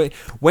whiskey.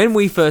 When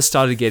we first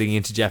started getting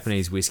into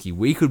Japanese whiskey,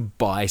 we could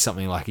buy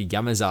something like a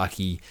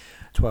Yamazaki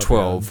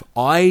 12.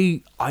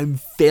 I'm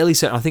fairly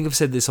certain, I think I've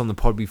said this on the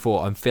pod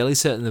before, I'm fairly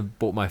certain I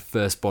bought my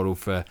first bottle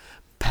for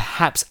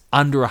perhaps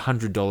under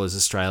 $100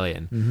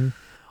 Australian. Mm-hmm.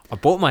 I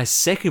bought my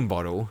second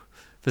bottle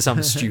for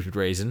some stupid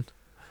reason.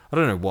 I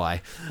don't know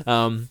why.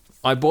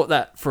 I bought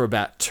that for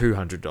about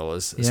 $200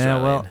 Australian.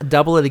 Yeah, well,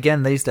 double it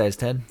again these days,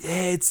 Ted.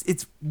 Yeah,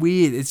 it's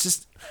weird.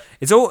 It's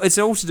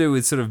all to do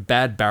with sort of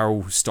bad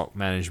barrel stock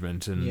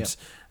management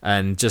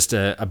and just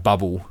a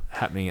bubble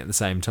happening at the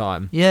same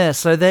time. Yeah,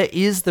 so there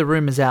is the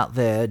rumours out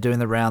there doing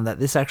the round that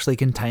this actually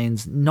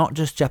contains not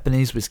just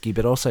Japanese whiskey,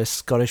 but also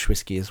Scottish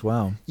whiskey as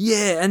well.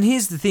 Yeah, and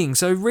here's the thing.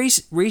 So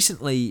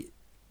recently,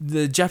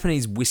 the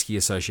Japanese Whiskey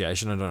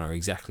Association, I don't know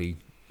exactly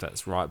if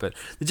that's right, but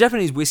the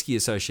Japanese Whiskey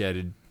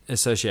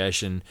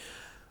Association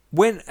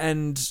went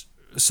and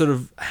sort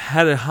of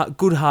had a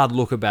good hard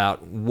look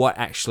about what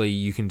actually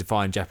you can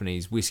define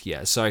Japanese whiskey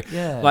as. So,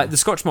 like the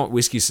Scotch Malt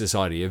Whisky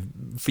Society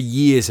for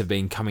years have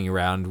been coming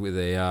around with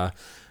a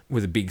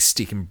big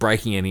stick and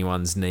breaking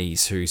anyone's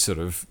knees who sort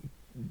of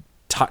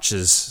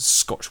touches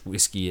Scotch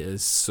whiskey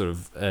as sort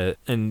of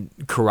and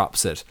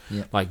corrupts it.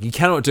 Yeah. Like, you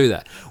cannot do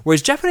that.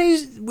 Whereas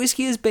Japanese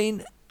whiskey has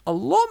been a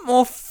lot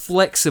more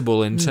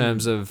flexible in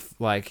terms of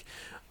like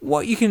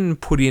what you can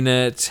put in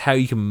it, how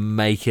you can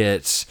make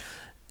it,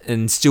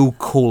 and still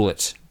call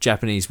it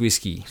Japanese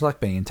whiskey. It's like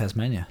being in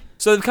Tasmania.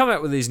 So they've come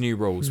out with these new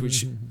rules,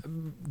 which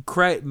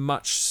create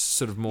much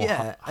sort of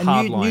more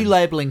new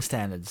labelling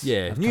standards.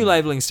 Yeah, new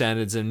labelling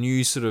standards and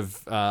new sort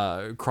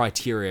of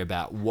criteria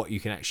about what you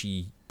can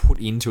actually put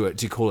into it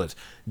to call it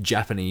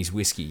Japanese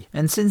whiskey.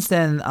 And since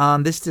then,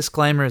 this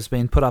disclaimer has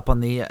been put up on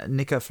the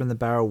Nikka from the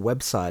Barrel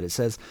website. It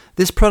says,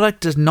 this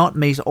product does not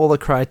meet all the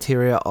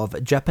criteria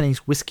of Japanese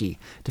whiskey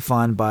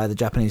defined by the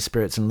Japanese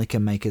Spirits and Liquor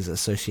Makers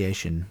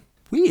Association.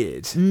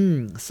 Weird.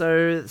 So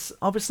it's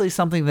obviously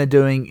something they're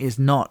doing is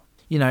not,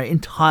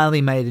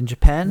 entirely made in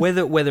Japan.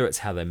 Whether it's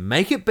how they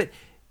make it, but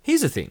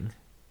here's the thing.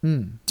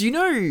 Do you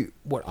know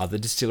what other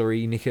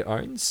distillery Nikka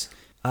owns?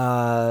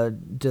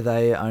 Do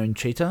they own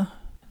Cheetah?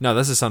 No,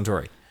 that's a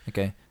Suntory.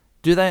 Okay.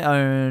 Do they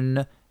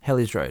own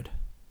Helles Road?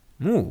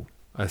 Ooh,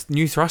 a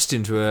new thrust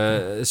into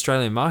a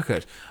Australian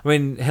market. I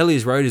mean,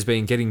 Helles Road has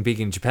been getting big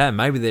in Japan.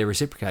 Maybe they're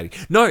reciprocating.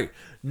 No.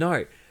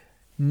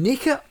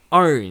 Nikka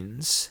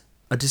owns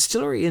a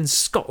distillery in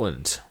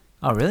Scotland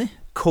Oh, really?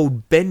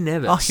 called Ben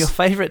Nevis. Oh, your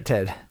favourite,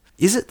 Ted.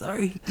 Is it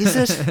though? Is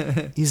it?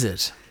 Is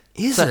it?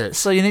 Is it?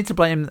 So you need to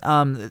blame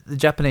the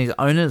Japanese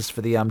owners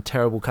for the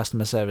terrible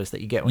customer service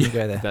that you get when you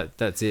go there.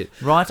 That's it.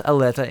 Write a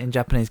letter in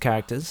Japanese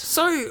characters.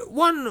 So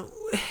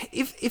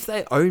if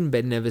they own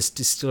Ben Nevis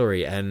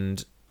Distillery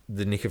and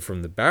the Nikka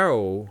from the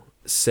barrel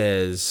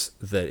says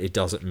that it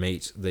doesn't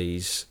meet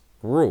these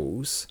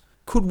rules,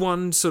 could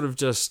one sort of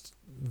just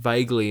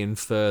vaguely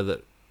infer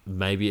that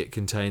maybe it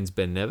contains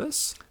Ben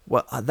Nevis?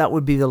 Well, that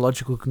would be the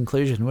logical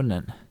conclusion,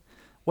 wouldn't it?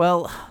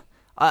 Well,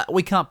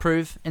 we can't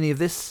prove any of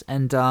this,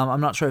 and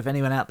I'm not sure if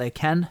anyone out there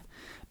can,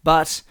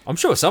 but I'm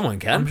sure someone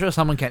can.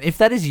 If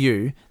that is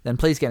you, then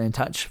please get in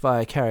touch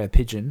via carrier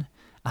pigeon.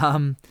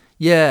 I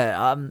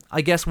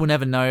guess we'll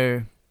never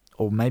know,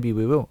 or maybe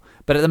we will.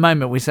 But at the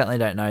moment, we certainly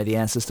don't know the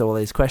answers to all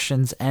these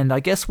questions, and I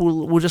guess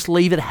we'll just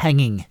leave it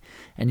hanging,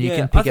 and you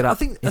can pick it up. I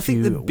think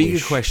the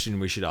bigger question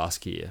we should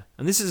ask here,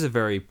 and this is a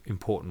very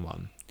important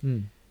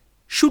one: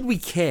 should we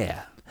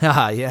care?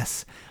 Ah,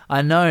 yes.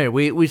 I know.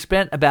 We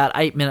spent about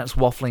 8 minutes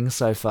waffling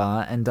so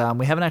far, and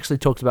we haven't actually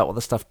talked about what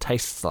the stuff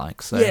tastes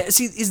like. So yeah,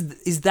 see,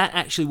 is that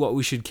actually what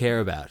we should care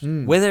about?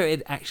 Whether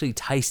it actually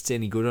tastes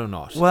any good or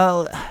not?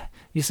 Well,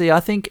 you see, I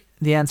think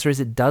the answer is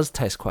it does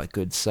taste quite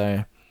good.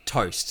 So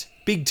toast,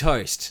 big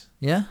toast,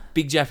 yeah,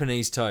 big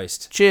Japanese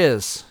toast.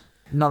 Cheers.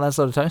 Not that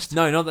sort of toast.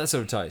 No, not that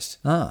sort of toast.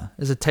 Oh,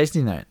 there's a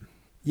tasty note.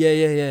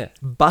 Yeah.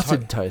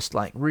 Buttered toast,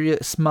 like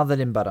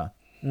smothered in butter.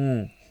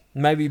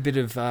 Maybe a bit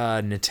of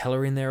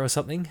Nutella in there or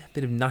something. A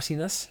bit of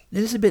nuttiness. It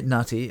is a bit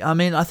nutty. I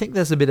mean, I think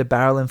there's a bit of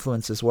barrel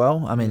influence as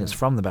well. I mean, it's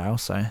from the barrel,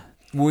 so...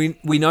 We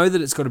know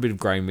that it's got a bit of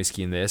grain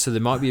whiskey in there, so there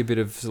might be a bit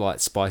of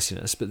slight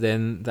spiciness, but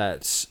then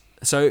that's...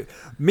 So,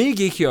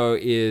 Miyagikyo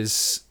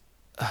is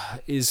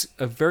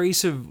a very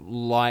sort of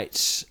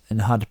light...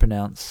 And hard to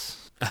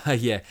pronounce.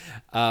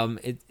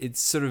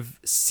 It's sort of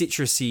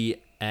citrusy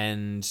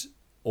and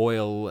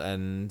oil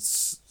and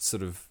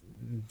sort of...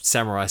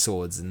 samurai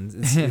swords, and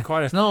it's quite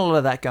There's not a lot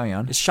of that going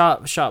on. It's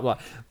sharp light.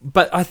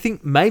 But I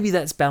think maybe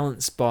that's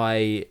balanced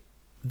by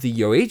the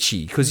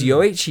Yoichi, because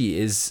Yoichi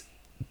is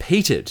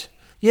peated.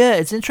 Yeah,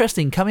 it's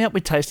interesting. Coming up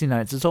with tasty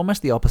notes, it's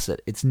almost the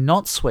opposite. It's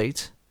not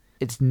sweet.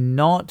 It's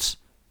not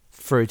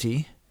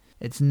fruity.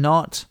 It's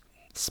not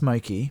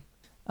smoky.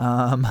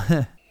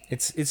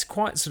 It's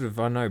quite sort of,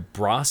 I don't know,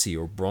 brassy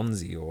or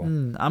bronzy or...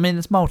 I mean,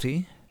 it's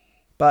malty,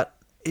 but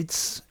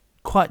it's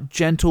quite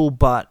gentle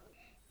but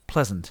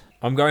pleasant.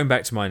 I'm going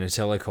back to my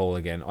Nutella call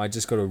again. I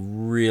just got a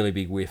really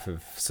big whiff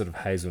of sort of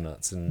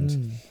hazelnuts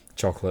and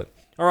chocolate.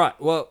 All right,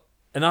 well,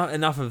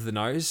 enough of the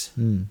nose.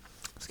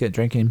 Let's get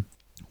drinking.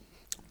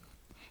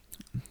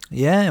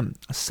 Yeah,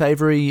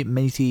 savoury,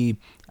 meaty,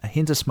 a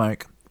hint of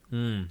smoke.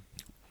 In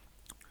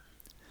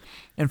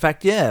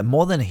fact, yeah,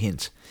 more than a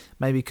hint.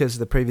 Maybe because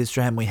the previous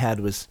dram we had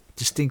was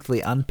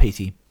distinctly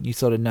unpeaty. You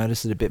sort of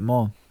notice it a bit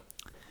more.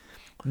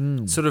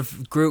 Sort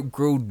of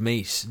grilled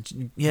meat.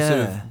 Yeah. Sort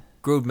of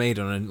grilled meat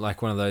on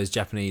like one of those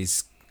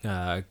Japanese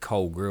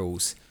coal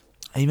grills.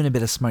 Even a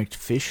bit of smoked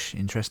fish,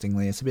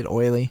 interestingly. It's a bit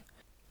oily.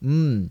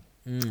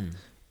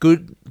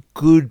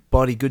 Good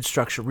body, good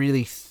structure.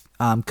 Really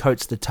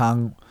coats the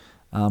tongue.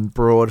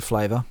 Broad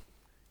flavour.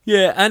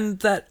 Yeah, and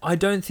that I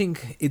don't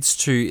think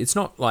it's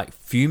not like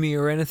fumey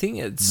or anything.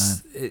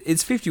 It's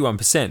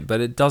 51%,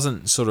 but it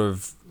doesn't sort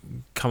of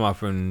come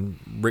up and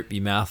rip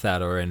your mouth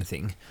out or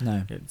anything.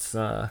 No.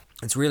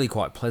 It's really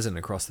quite pleasant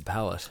across the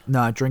palate.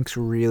 No, it drinks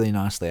really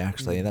nicely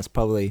actually. That's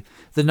probably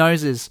the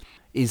nose is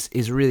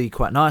really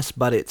quite nice,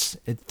 but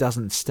it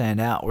doesn't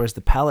stand out, whereas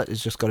the palate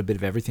has just got a bit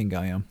of everything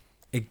going on.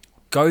 It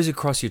goes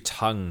across your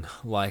tongue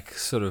like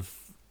sort of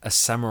a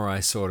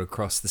samurai sword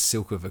across the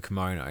silk of a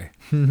kimono.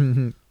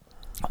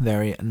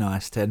 Very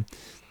nice, Ted.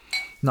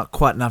 Not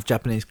quite enough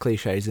Japanese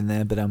cliches in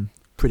there, but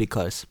pretty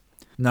close.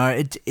 No,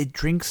 it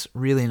drinks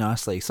really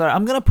nicely. So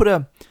I'm going to put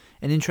an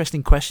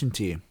interesting question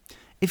to you.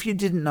 If you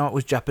didn't know it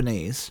was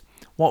Japanese,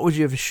 what would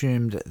you have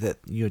assumed that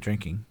you were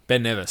drinking?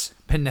 Ben Nevis.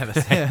 Ben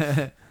Nevis.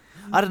 I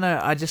don't know.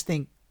 I just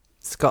think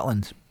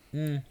Scotland.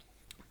 You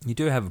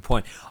do have a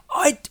point.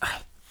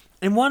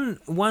 And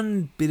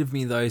one bit of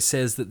me though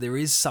says that there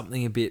is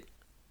something a bit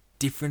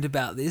different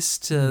about this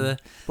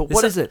But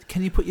what is it?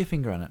 Can you put your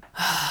finger on it?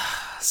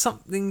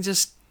 Something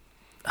just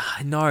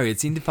no,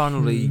 it's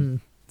indefinably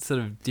sort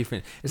of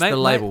different. It's the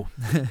label.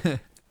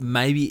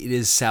 Maybe it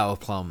is sour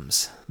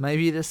plums.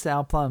 Maybe it is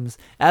sour plums.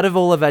 Out of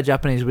all of our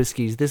Japanese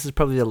whiskies, this is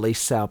probably the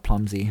least sour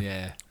plumsy.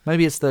 Yeah.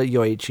 Maybe it's the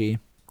Yoichi.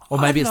 Or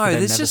maybe it's the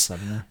Ben Nevis.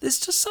 There's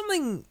just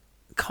something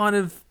kind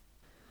of...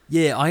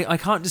 Yeah, I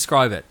can't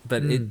describe it,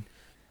 but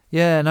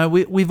Yeah, no,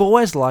 we've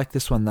always liked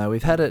this one though.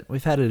 We've had it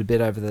a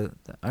bit over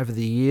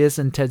the years,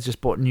 and Ted's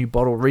just bought a new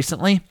bottle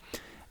recently.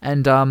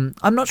 And I'm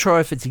not sure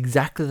if it's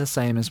exactly the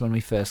same as when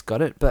we first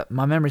got it, but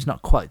my memory's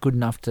not quite good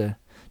enough to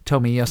tell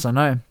me yes or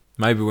no.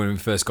 Maybe when we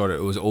first got it,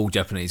 it was all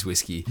Japanese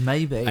whiskey.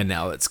 Maybe. And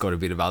now it's got a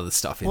bit of other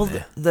stuff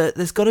in there.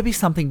 There's got to be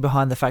something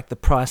behind the fact the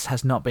price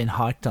has not been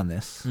hiked on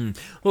this.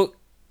 Well,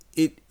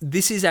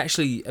 this is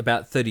actually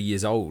about 30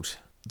 years old.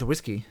 The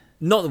whiskey?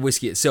 Not the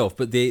whiskey itself,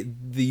 but the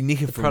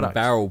Nikka from product. the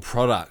Barrel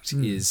product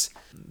is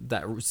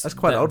That's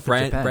quite old for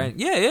Japan.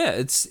 Yeah.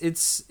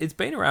 It's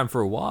been around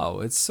for a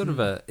while. It's sort of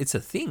it's a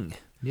thing.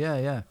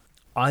 Yeah.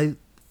 I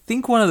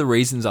think one of the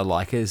reasons I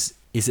like it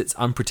is it's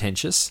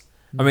unpretentious.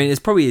 I mean, it's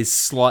probably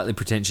slightly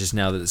pretentious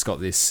now that it's got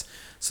this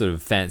sort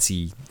of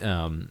fancy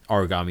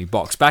origami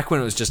box. Back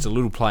when it was just a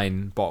little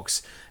plain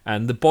box,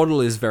 and the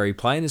bottle is very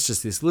plain. It's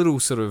just this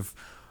little sort of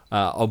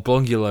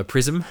oblongular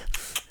prism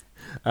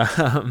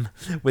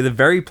with a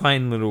very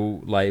plain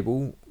little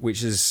label,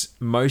 which is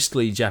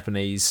mostly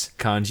Japanese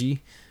kanji,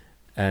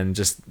 and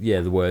just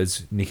the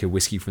words Nikka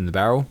whiskey from the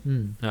barrel.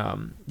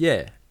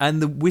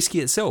 And the whiskey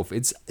itself,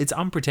 it's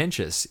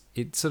unpretentious.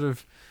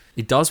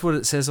 It does what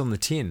it says on the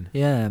tin.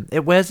 Yeah,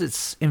 it wears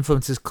its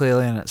influences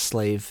clearly on its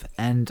sleeve,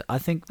 and I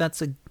think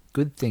that's a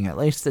good thing. At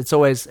least it's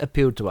always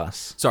appealed to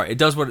us. Sorry, it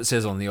does what it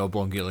says on the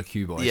oblongular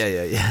cue, boys.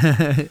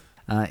 Yeah.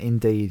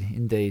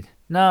 Indeed.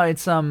 No,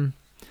 it's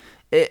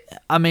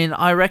I mean,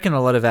 I reckon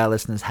a lot of our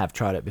listeners have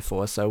tried it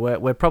before, so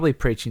we're probably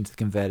preaching to the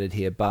converted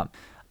here, but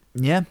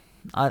yeah,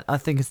 I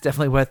think it's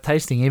definitely worth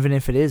tasting, even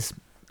if it is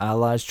a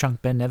large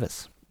chunk Ben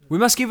Nevis. We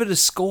must give it a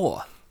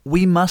score.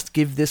 We must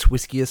give this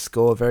whiskey a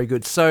score. Very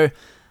good. So,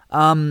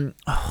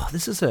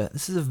 this is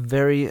a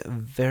very,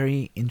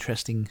 very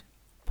interesting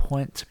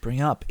point to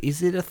bring up.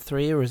 Is it a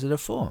 3 or is it a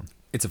 4?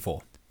 It's a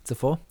 4. It's a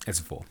 4?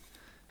 It's a 4.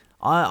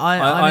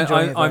 I'm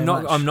enjoying it very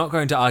much. I'm not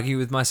going to argue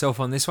with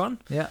myself on this one.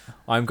 Yeah.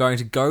 I'm going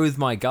to go with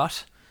my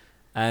gut,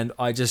 and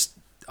I just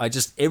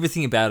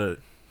everything about it,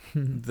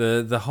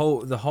 the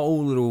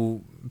whole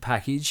little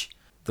package,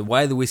 the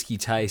way the whiskey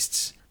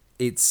tastes,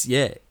 it's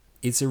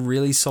a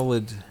really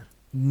solid,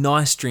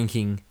 nice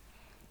drinking,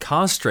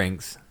 car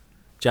strength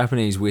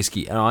Japanese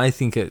whiskey, and I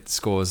think it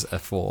scores a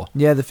 4.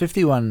 Yeah, the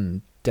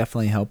 51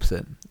 definitely helps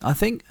it. I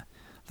think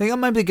I'm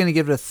maybe going to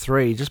give it a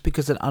 3 just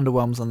because it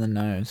underwhelms on the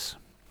nose.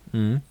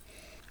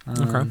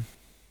 Okay.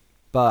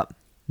 But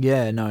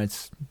yeah, no,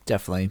 it's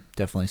definitely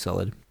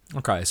solid.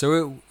 Okay,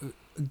 so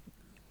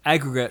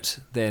aggregate,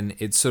 then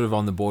it's sort of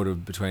on the border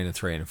between a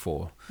 3 and a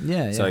 4.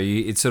 Yeah. So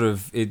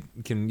it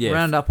can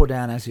round up or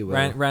down as you will.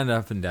 Round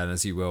up and down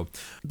as you will.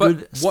 But Good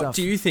what stuff.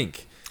 do you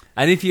think?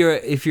 And if you're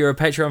a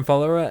Patreon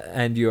follower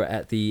and you're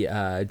at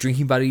the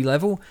Drinking Buddy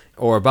level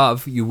or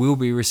above, you will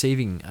be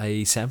receiving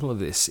a sample of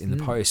this in the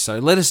post. So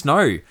let us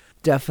know.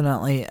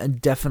 Definitely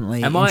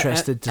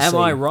interested to see. Am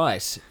I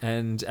right?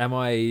 And am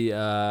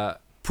I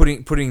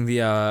putting the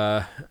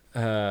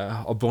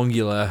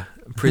oblongular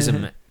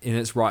prism in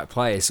its right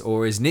place,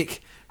 or is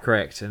Nick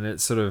correct and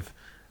it's sort of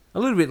a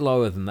little bit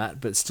lower than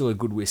that, but still a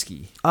good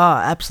whiskey? Oh,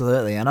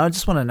 absolutely. And I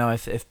just want to know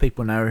if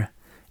people know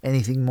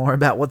anything more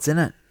about what's in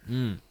it.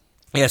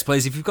 Yes,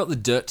 please. If you've got the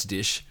dirt to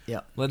dish,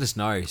 let us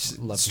know.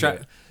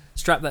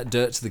 Strap that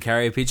dirt to the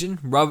carrier pigeon,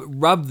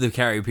 rub the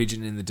carrier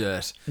pigeon in the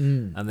dirt,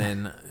 and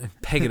then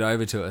peg it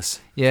over to us.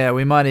 Yeah,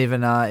 we might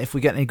even, if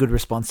we get any good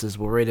responses,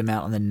 we'll read them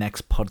out on the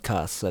next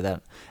podcast so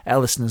that our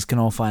listeners can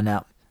all find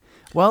out.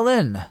 Well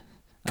then.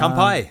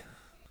 Kanpai.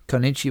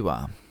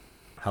 Konnichiwa.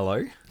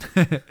 Hello.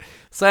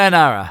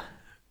 Sayonara.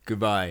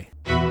 Goodbye.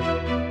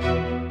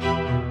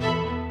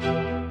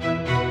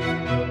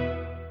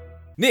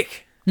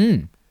 Nick.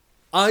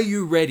 Are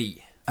you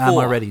ready? Am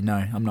I ready?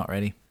 No, I'm not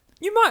ready.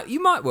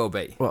 You might well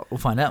be. Well, we'll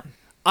find out.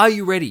 Are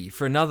you ready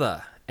for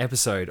another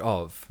episode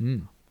of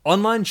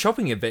Online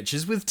Shopping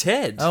Adventures with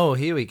Ted? Oh,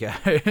 here we go.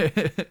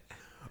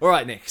 All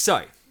right, Nick.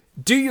 So,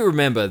 do you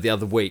remember the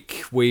other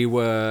week we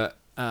were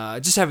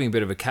just having a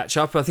bit of a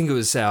catch-up? I think it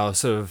was our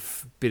sort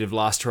of bit of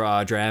last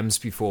hurrah drams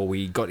before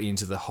we got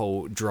into the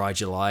whole dry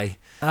July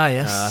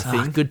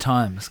thing. Good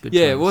times.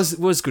 It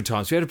was good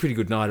times. We had a pretty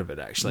good night of it,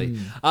 actually.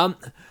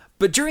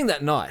 But during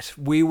that night,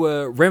 we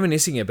were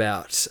reminiscing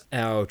about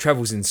our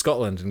travels in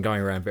Scotland and going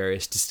around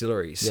various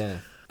distilleries. Yeah.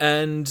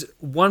 And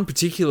one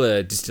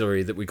particular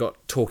distillery that we got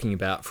talking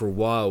about for a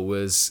while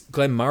was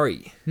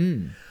Glenmurray.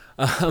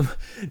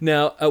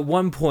 Now, at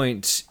one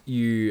point,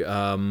 you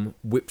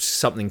whipped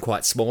something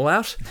quite small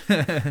out.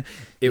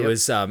 It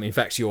was, in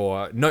fact,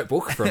 your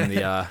notebook from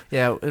the...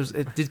 Yeah,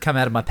 it did come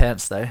out of my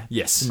pants, though.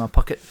 Yes. In my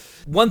pocket.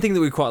 One thing that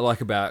we quite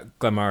like about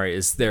Glenmurray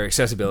is their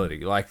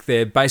accessibility. Like,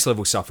 their base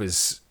level stuff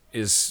is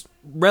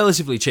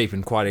relatively cheap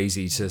and quite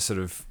easy to sort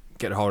of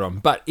get a hold on.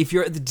 But if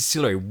you're at the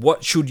distillery,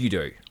 what should you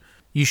do?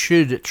 You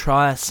should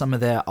try some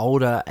of their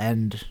older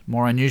and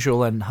more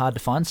unusual and hard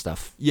to find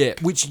stuff. Yeah,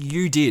 which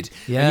you did.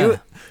 Yeah.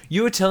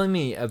 You were telling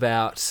me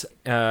about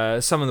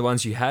some of the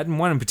ones you had, and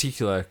one in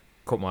particular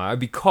caught my eye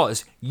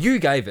because you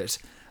gave it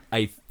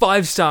a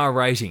 5-star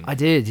rating. I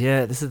did,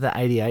 yeah. This is the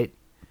 88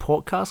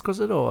 port cask,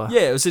 was it? Or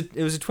Yeah, it was a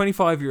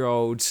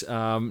 25-year-old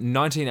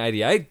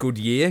 1988 good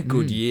year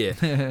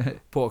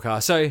port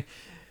cask. So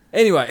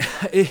anyway,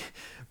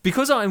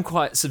 because I'm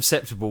quite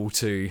susceptible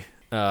to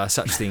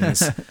such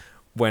things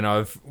we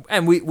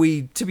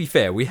to be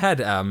fair, we had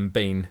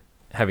been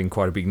having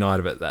quite a big night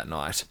of it that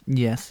night.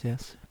 Yes.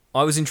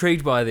 I was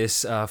intrigued by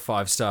this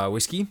 5-star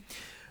whiskey,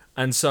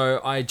 and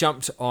so I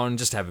jumped on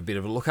just to have a bit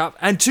of a look up,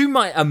 and to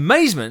my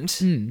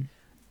amazement,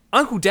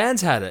 Uncle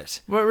Dan's had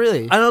it. What,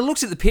 really? And I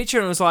looked at the picture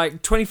and it was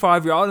like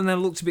 25-year-old, and then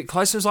I looked a bit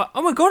closer and I was like,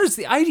 oh my God, it's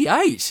the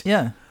 88.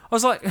 Yeah. I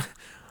was like,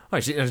 oh,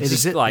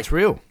 It's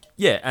real.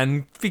 Yeah,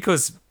 and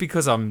because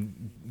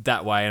I'm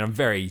that way and I'm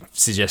very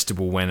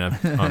suggestible when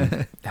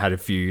I'm had a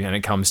few and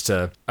it comes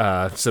to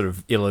sort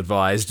of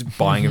ill-advised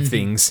buying of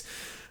things,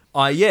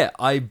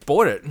 I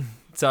bought it.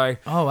 So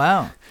oh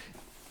wow.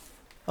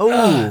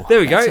 Oh, there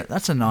we go.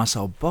 That's a nice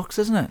old box,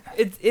 isn't it?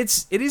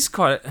 It is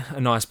quite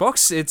a nice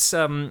box. It's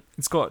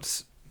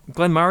got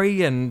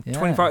Glenmurray and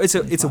 25.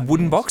 It's a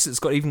wooden box. It's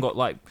even got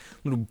like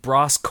little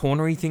brass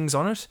cornery things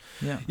on it.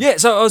 Yeah.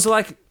 So I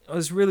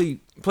was really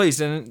pleased,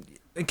 and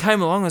it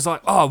came along. I was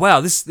like, oh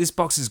wow, this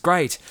box is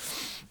great.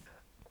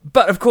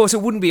 But of course,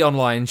 it wouldn't be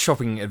online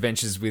shopping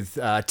adventures with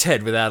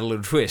Ted without a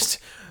little twist.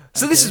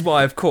 So this is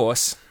why, of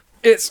course,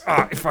 it's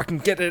if I can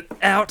get it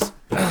out.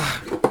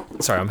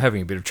 Sorry, I'm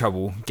having a bit of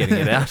trouble getting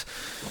it out.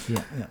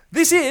 Yeah.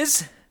 This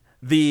is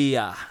the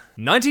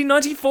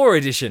 1994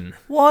 edition.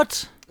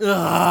 What?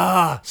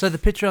 So the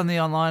picture on the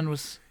online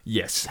was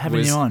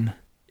having you on.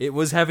 It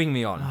was having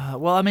me on.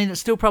 Well, I mean, it's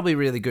still probably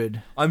really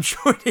good. I'm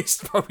sure it is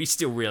probably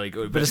still really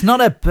good. But it's not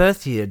our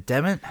birth year,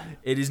 damn it.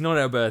 It is not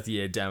our birth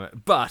year, damn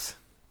it. But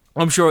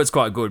I'm sure it's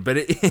quite good. But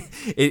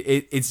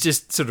it's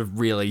just sort of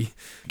really...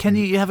 Can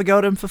you have a go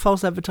at them for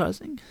false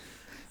advertising?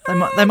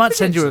 They might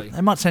send you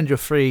a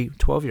free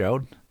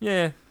 12-year-old.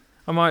 Yeah,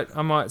 I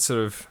might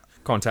sort of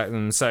contact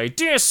them and say,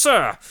 dear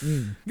sir,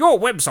 your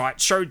website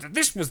showed that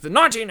this was the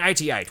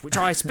 1988, which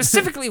I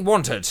specifically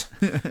wanted,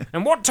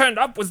 and what turned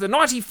up was the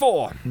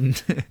 94.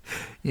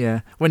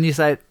 Yeah, when you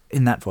say it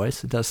in that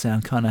voice, it does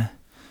sound kind of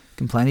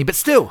complaining, but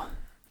still.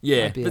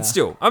 Yeah, but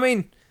still, I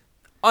mean,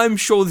 I'm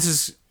sure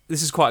this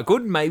is quite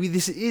good. Maybe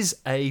this is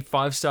a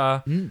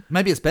 5-star.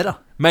 Maybe it's better.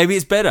 Maybe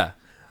it's better.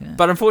 Yeah.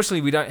 But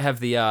unfortunately, we don't have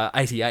the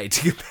 88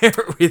 to compare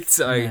it with.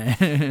 So,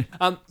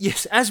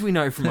 yes, as we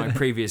know from my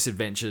previous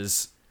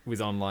adventures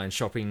with online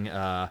shopping,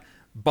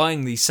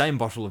 buying the same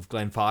bottle of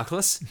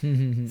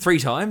Glenfarclas 3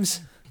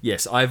 times,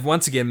 yes, I've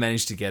once again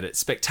managed to get it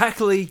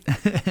spectacularly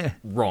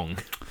wrong.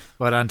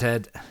 Well done,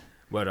 Ted.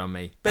 Well done,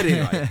 me. But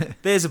anyway,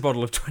 there's a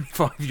bottle of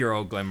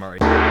 25-year-old Glenmurray.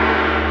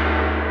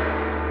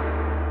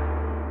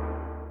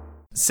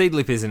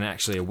 Seedlip isn't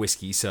actually a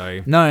whiskey,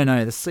 so... No,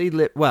 the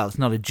Seedlip... Well, it's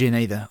not a gin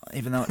either,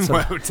 even though it's...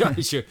 Well,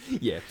 sure.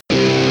 Yeah.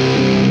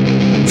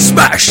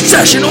 Smash,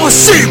 Session, or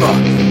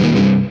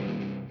Saver!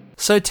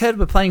 So, Ted,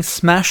 we're playing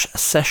Smash,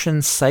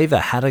 Session, Saver.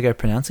 How'd I go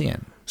pronouncing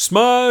it?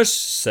 Smash,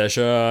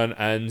 Session,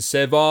 and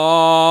Saver.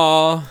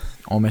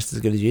 Almost as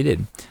good as you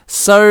did.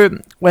 So,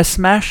 we're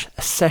Smash,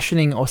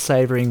 Sessioning, or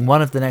Savouring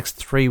one of the next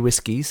 3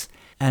 whiskies.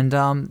 And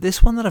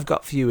this one that I've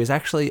got for you is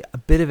actually a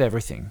bit of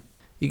everything.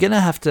 You're going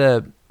to have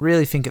to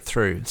really think it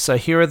through. So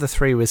here are the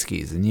 3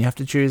 whiskies, and you have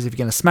to choose if you're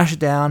going to smash it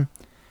down,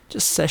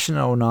 just session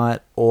it all night,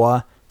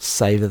 or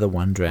savour the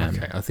 1 dram.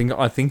 Okay,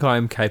 I think I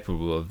am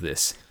capable of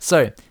this.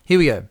 So here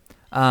we go.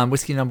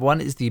 Whiskey number 1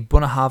 is the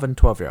Bunnahabhain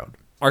 12-year-old.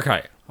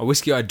 Okay, a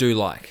whiskey I do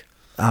like.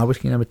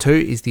 Whiskey number 2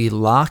 is the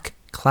Lark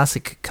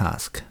Classic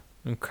Cask.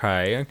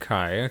 Okay.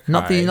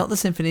 Not the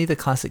Symphony, the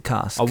Classic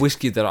Cask. A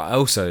whiskey that I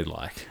also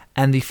like.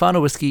 And the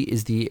final whiskey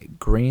is the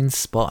Green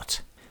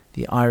Spot.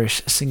 The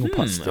Irish single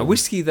pot still. A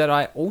whiskey that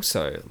I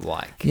also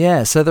like.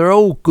 Yeah, so they're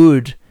all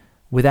good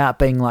without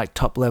being like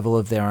top level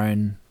of their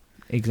own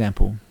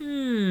example.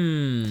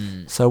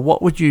 So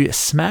what would you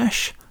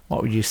smash?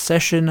 What would you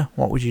session?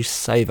 What would you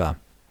savour?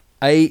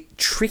 A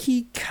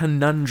tricky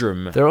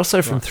conundrum. They're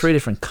also from 3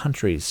 different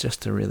countries,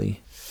 just to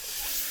really...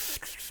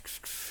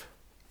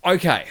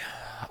 Okay.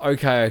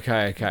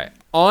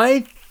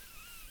 I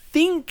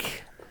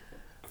think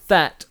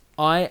that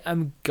I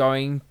am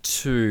going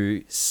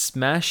to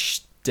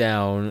smash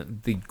down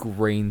the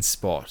Green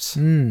Spot.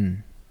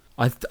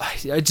 I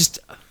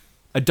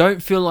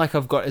don't feel like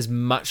I've got as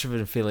much of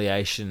an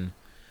affiliation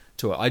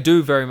to it. I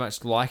do very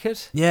much like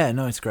it. Yeah,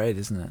 no, it's great,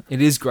 isn't it?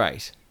 It is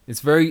great.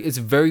 It's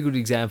a very good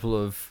example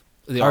of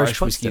the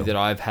Irish whiskey that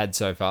I've had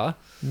so far.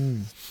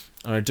 And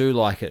I do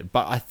like it.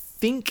 But I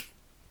think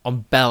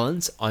on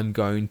balance, I'm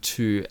going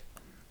to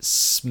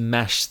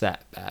smash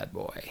that bad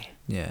boy.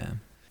 Yeah.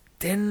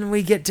 Then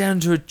we get down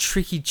to a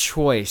tricky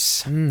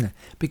choice.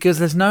 Because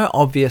there's no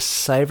obvious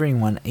savouring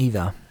one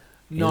either.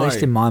 No. At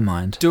least in my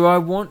mind. Do I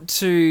want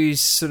to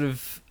sort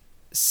of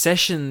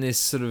session this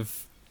sort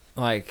of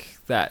like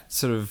that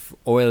sort of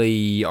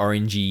oily,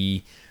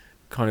 orangey,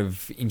 kind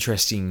of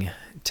interesting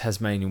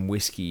Tasmanian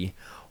whiskey?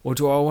 Or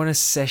do I want to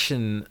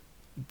session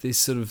this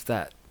sort of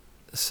that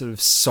sort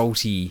of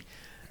salty,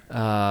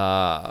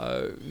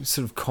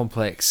 sort of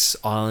complex,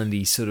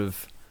 islandy sort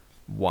of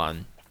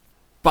one?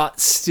 But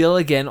still,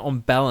 again, on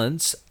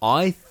balance,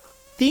 I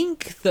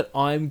think that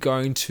I'm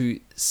going to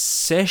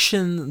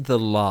session the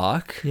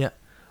Lark. Yeah.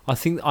 I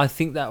think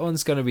that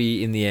one's going to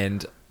be, in the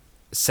end,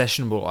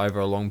 sessionable over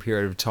a long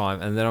period of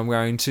time, and then I'm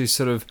going to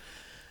sort of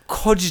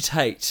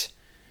cogitate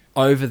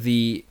over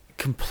the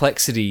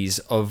complexities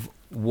of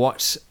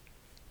what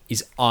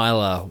is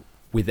Islay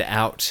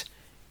without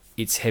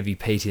its heavy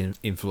peat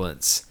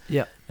influence.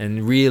 Yeah.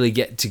 And really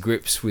get to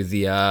grips with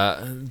the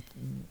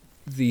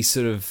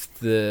sort of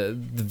the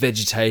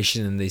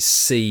vegetation and the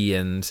sea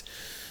and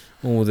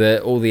all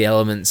the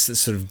elements that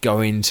sort of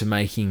go into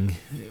making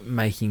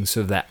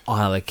sort of that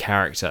Islay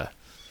character.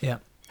 Yeah.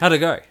 How'd it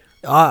go?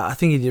 I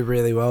think he did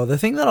really well. The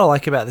thing that I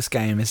like about this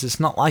game is it's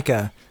not like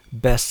a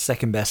best,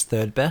 second best,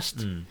 third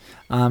best.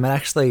 And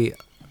actually,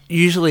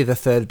 usually the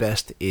third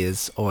best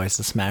is always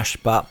the smash,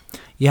 but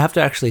you have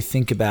to actually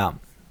think about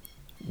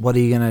what are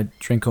you going to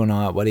drink all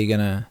night, what are you going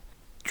to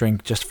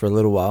drink just for a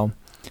little while.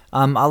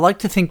 I like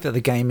to think that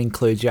the game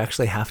includes you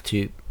actually have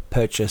to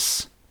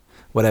purchase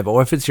whatever,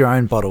 or if it's your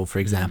own bottle, for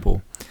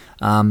example.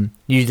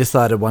 You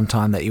decided one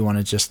time that you want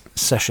to just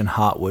session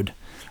Heartwood.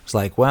 It's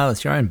like, well,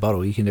 it's your own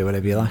bottle, you can do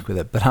whatever you like with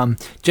it. But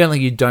generally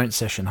you don't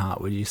session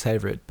Heartwood, you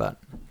savour it. But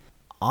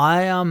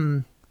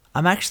I'm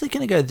actually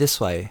going to go this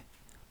way.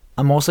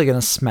 I'm also going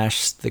to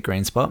smash the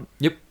Green Spot.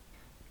 Yep.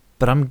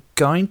 But I'm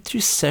going to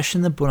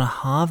session the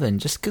Bunnahabhain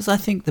just because I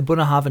think the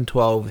Bunnahabhain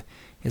 12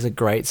 is a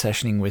great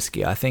sessioning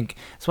whiskey. I think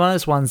it's one of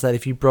those ones that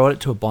if you brought it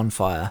to a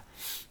bonfire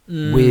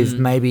with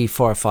maybe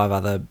 4 or 5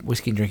 other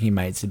whiskey drinking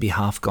mates, it'd be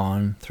half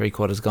gone,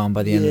 3/4 gone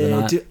by the end of the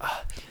night.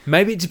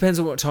 Maybe it depends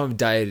on what time of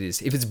day it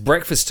is. If it's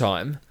breakfast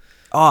time,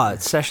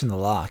 it's session the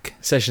Lark.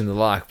 Session the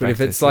Lark. But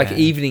Breakfast, if it's like yeah.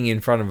 evening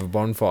in front of a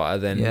bonfire,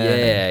 then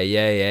yeah.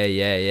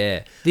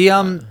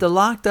 The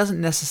Lark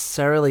doesn't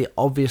necessarily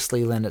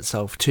obviously lend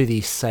itself to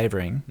the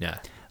savouring. Yeah.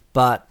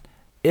 But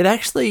it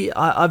actually,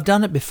 I've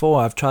done it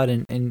before. I've tried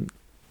in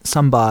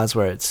some bars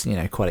where it's,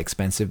 quite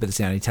expensive, but it's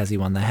the only Tassie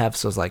one they have.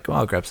 So I was like,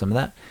 I'll grab some of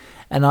that.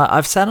 And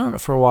I've sat on it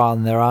for a while,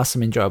 and there are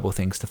some enjoyable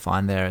things to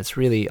find there. It's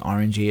really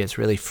orangey. It's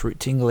really fruit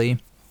tingly.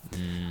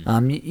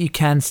 You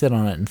can sit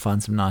on it and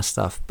find some nice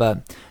stuff.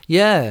 But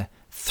yeah,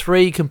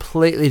 3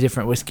 completely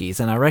different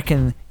whiskies, and I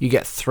reckon you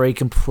get 3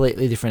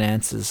 completely different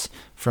answers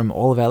from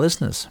all of our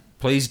listeners.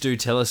 Please do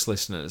tell us,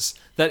 listeners.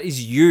 That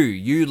is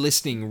you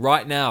listening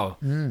right now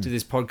to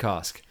this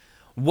podcast.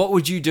 What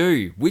would you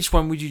do? Which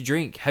one would you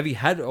drink? Have you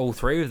had all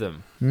 3 of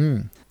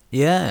them?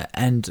 Yeah,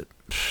 and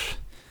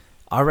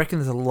I reckon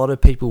there's a lot of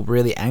people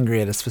really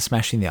angry at us for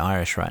smashing the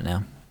Irish right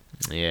now.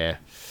 Yeah,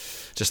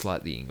 just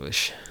like the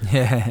English.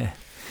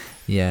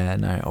 Yeah,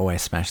 no,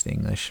 always smash the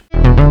English.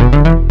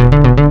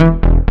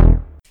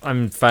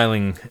 I'm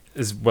failing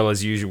as well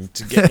as usual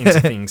to get into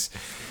things.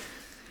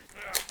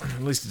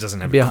 At least it doesn't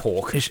have a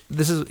cork.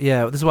 This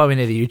is why we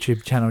need a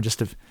YouTube channel,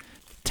 just a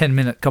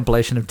 10-minute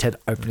compilation of Ted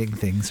opening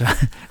things, or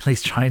at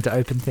least trying to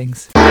open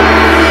things.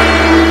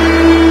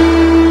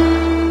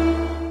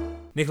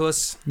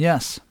 Nicholas?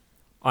 Yes?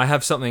 I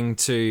have something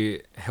to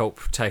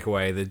help take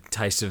away the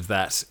taste of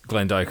that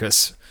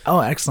Glendocus. Oh,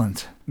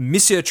 excellent.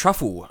 Monsieur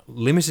Truffle,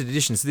 limited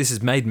edition. So this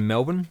is made in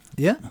Melbourne.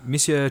 Yeah.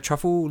 Monsieur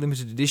Truffle,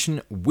 limited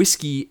edition,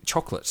 whiskey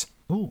chocolate.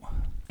 Ooh.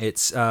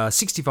 It's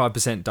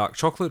 65% dark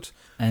chocolate.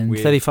 And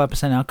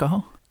 35%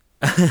 alcohol?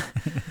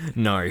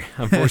 No,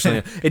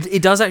 unfortunately.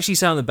 It does actually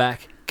say on the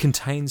back,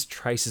 contains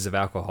traces of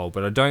alcohol,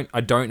 but I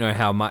don't know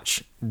how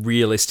much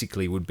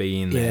realistically would be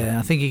in there. Yeah,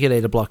 I think you could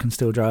eat a block and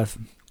still drive.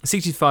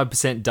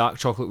 65% dark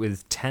chocolate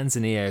with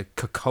Tanzania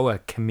Cocoa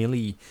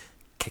Camille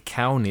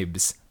cacao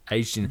nibs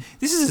aged in...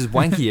 This is as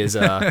wanky as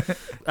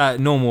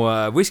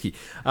normal whiskey.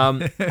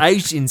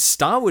 Aged in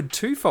Starward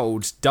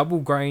Twofold double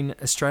grain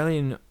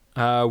Australian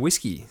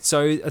whiskey.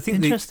 So I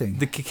think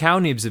the cacao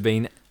nibs have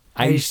been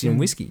aged in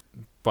whiskey.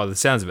 By the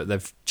sounds of it,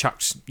 they've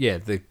chucked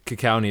the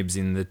cacao nibs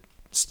in the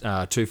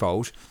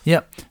Twofold.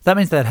 Yep. That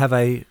means they'd have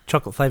a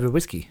chocolate flavoured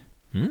whiskey.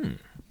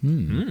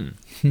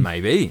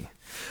 Maybe.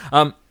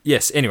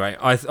 Yes, anyway,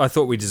 I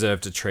thought we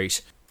deserved a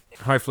treat.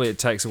 Hopefully it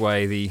takes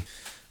away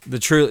the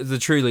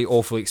truly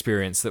awful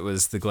experience that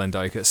was the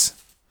Glendocus.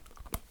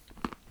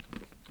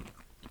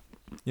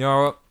 You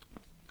know what?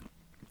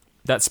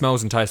 That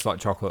smells and tastes like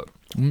chocolate.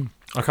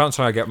 I can't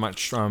say I get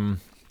much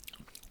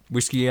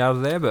whiskey out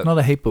of there, but... Not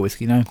a heap of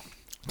whiskey, no.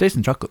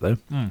 Decent chocolate, though.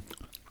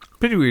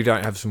 Pity we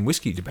don't have some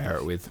whiskey to pair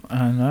it with.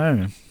 I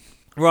know.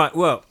 Right,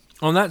 well,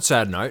 on that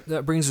sad note,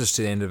 that brings us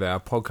to the end of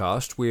our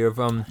podcast. We have...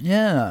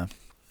 Yeah.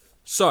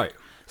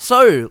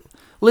 So,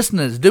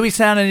 listeners, do we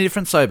sound any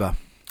different sober?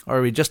 Or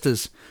are we just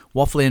as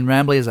waffly and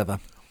rambly as ever?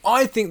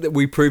 I think that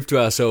we proved to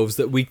ourselves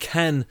that we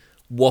can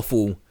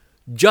waffle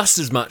just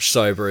as much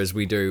sober as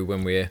we do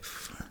when we've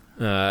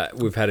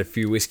had a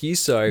few whiskeys.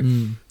 So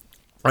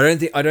I don't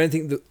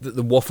think that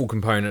the waffle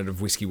component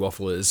of Whiskey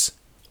Waffle is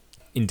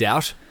in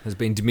doubt, has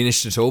been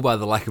diminished at all by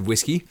the lack of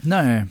whiskey.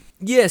 No.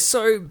 Yeah,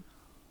 so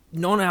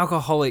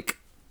non-alcoholic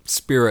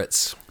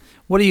spirits.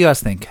 What do you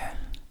guys think?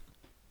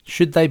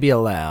 Should they be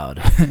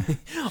allowed?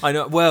 I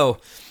know.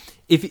 Well,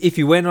 if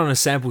you went on a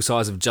sample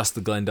size of just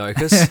the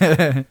Glendocus,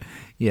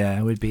 yeah,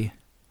 it would be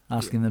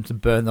asking them to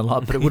burn the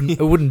lot, but it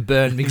wouldn't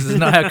burn because there's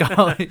no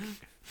alcohol.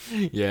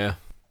 Yeah.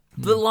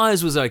 The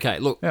Lyre's was okay.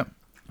 Look,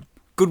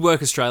 good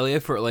work, Australia,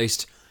 for at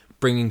least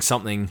bringing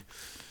something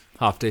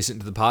half decent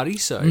to the party.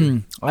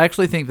 So I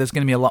actually think there's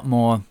going to be a lot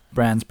more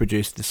brands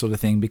produce this sort of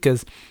thing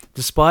because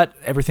despite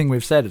everything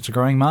we've said, it's a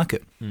growing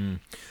market.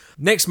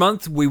 Next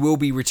month, we will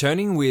be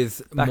returning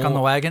with Back on the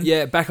wagon?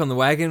 Yeah, back on the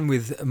wagon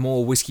with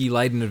more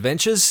whiskey-laden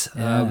adventures.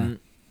 Yeah.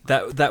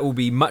 That will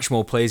be much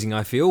more pleasing,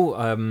 I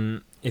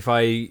feel. If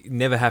I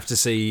never have to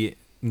see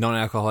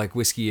non-alcoholic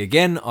whiskey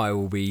again, I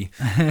will be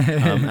a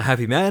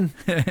happy man.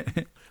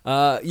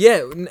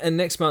 And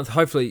next month,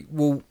 hopefully,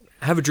 we'll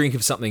have a drink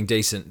of something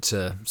decent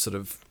to sort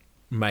of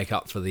make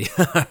up for the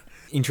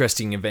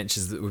interesting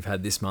adventures that we've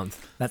had this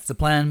month. That's the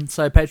plan.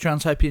 So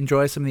Patreons, hope you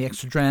enjoy some of the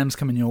extra drams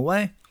coming your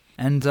way.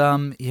 And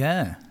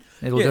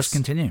it'll just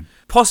continue.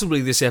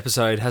 Possibly this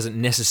episode hasn't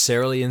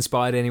necessarily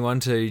inspired anyone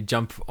to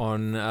jump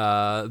on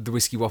the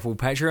Whiskey Waffle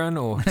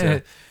Patreon or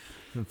to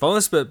follow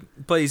us, but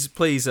please.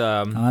 It's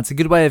a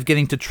good way of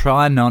getting to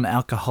try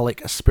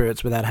non-alcoholic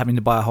spirits without having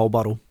to buy a whole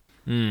bottle.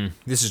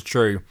 This is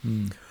true.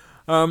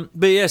 But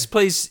yes,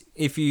 please,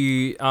 if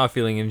you are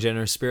feeling in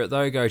generous spirit,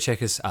 though, go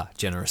check us.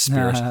 Generous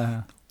spirit,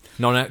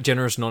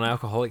 generous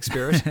non-alcoholic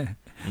spirit.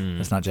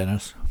 That's not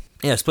generous.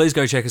 Yes, please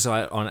go check us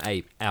out on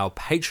our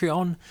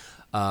Patreon.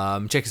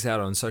 Check us out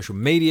on social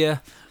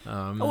media.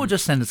 Or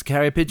just send us a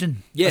carrier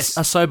pigeon. Yes.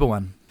 A sober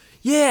one.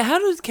 Yeah, how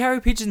do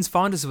carrier pigeons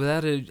find us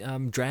without a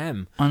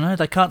dram? I know,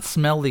 they can't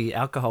smell the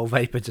alcohol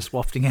vapour just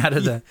wafting out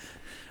of the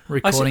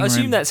recording room. I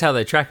assume that's how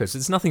they track us.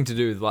 It's nothing to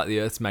do with like the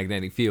Earth's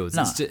magnetic fields.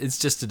 No. It's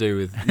just to do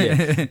with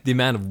the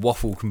amount of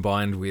waffle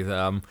combined with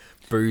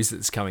booze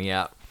that's coming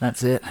out.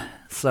 That's it.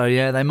 So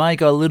yeah, they might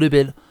go a little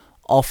bit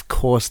off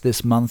course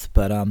this month,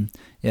 but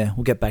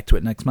we'll get back to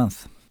it next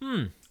month.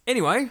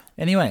 Anyway,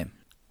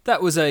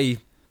 that was a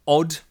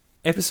odd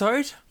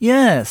episode.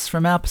 Yes,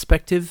 from our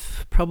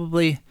perspective,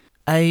 probably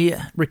a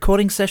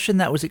recording session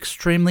that was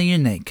extremely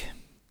unique.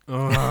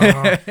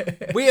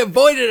 We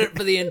avoided it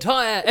for the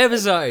entire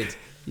episode.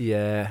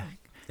 Yeah.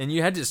 And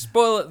you had to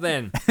spoil it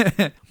then.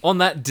 On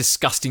that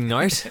disgusting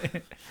note,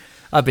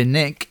 I've been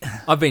Nick.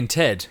 I've been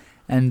Ted.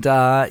 And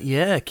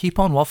keep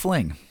on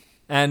waffling.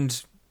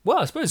 And, well,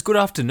 I suppose good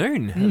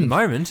afternoon at the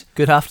moment.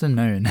 Good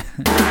afternoon.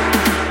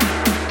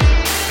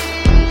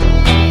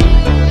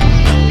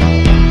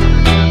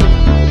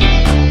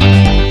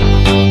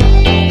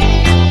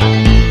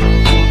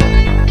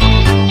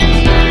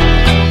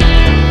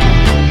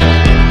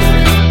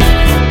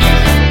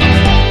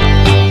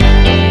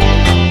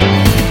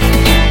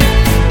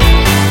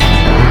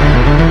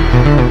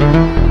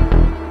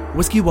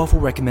 Whiskey Waffle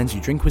recommends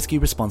you drink whiskey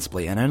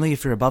responsibly and only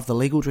if you're above the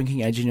legal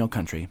drinking age in your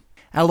country.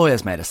 Our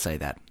lawyers made us say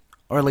that.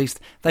 Or at least,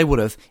 they would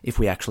have if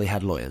we actually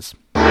had lawyers.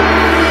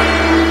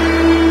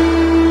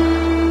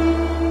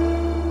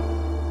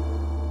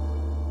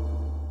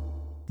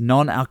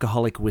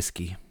 Non-alcoholic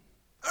whiskey.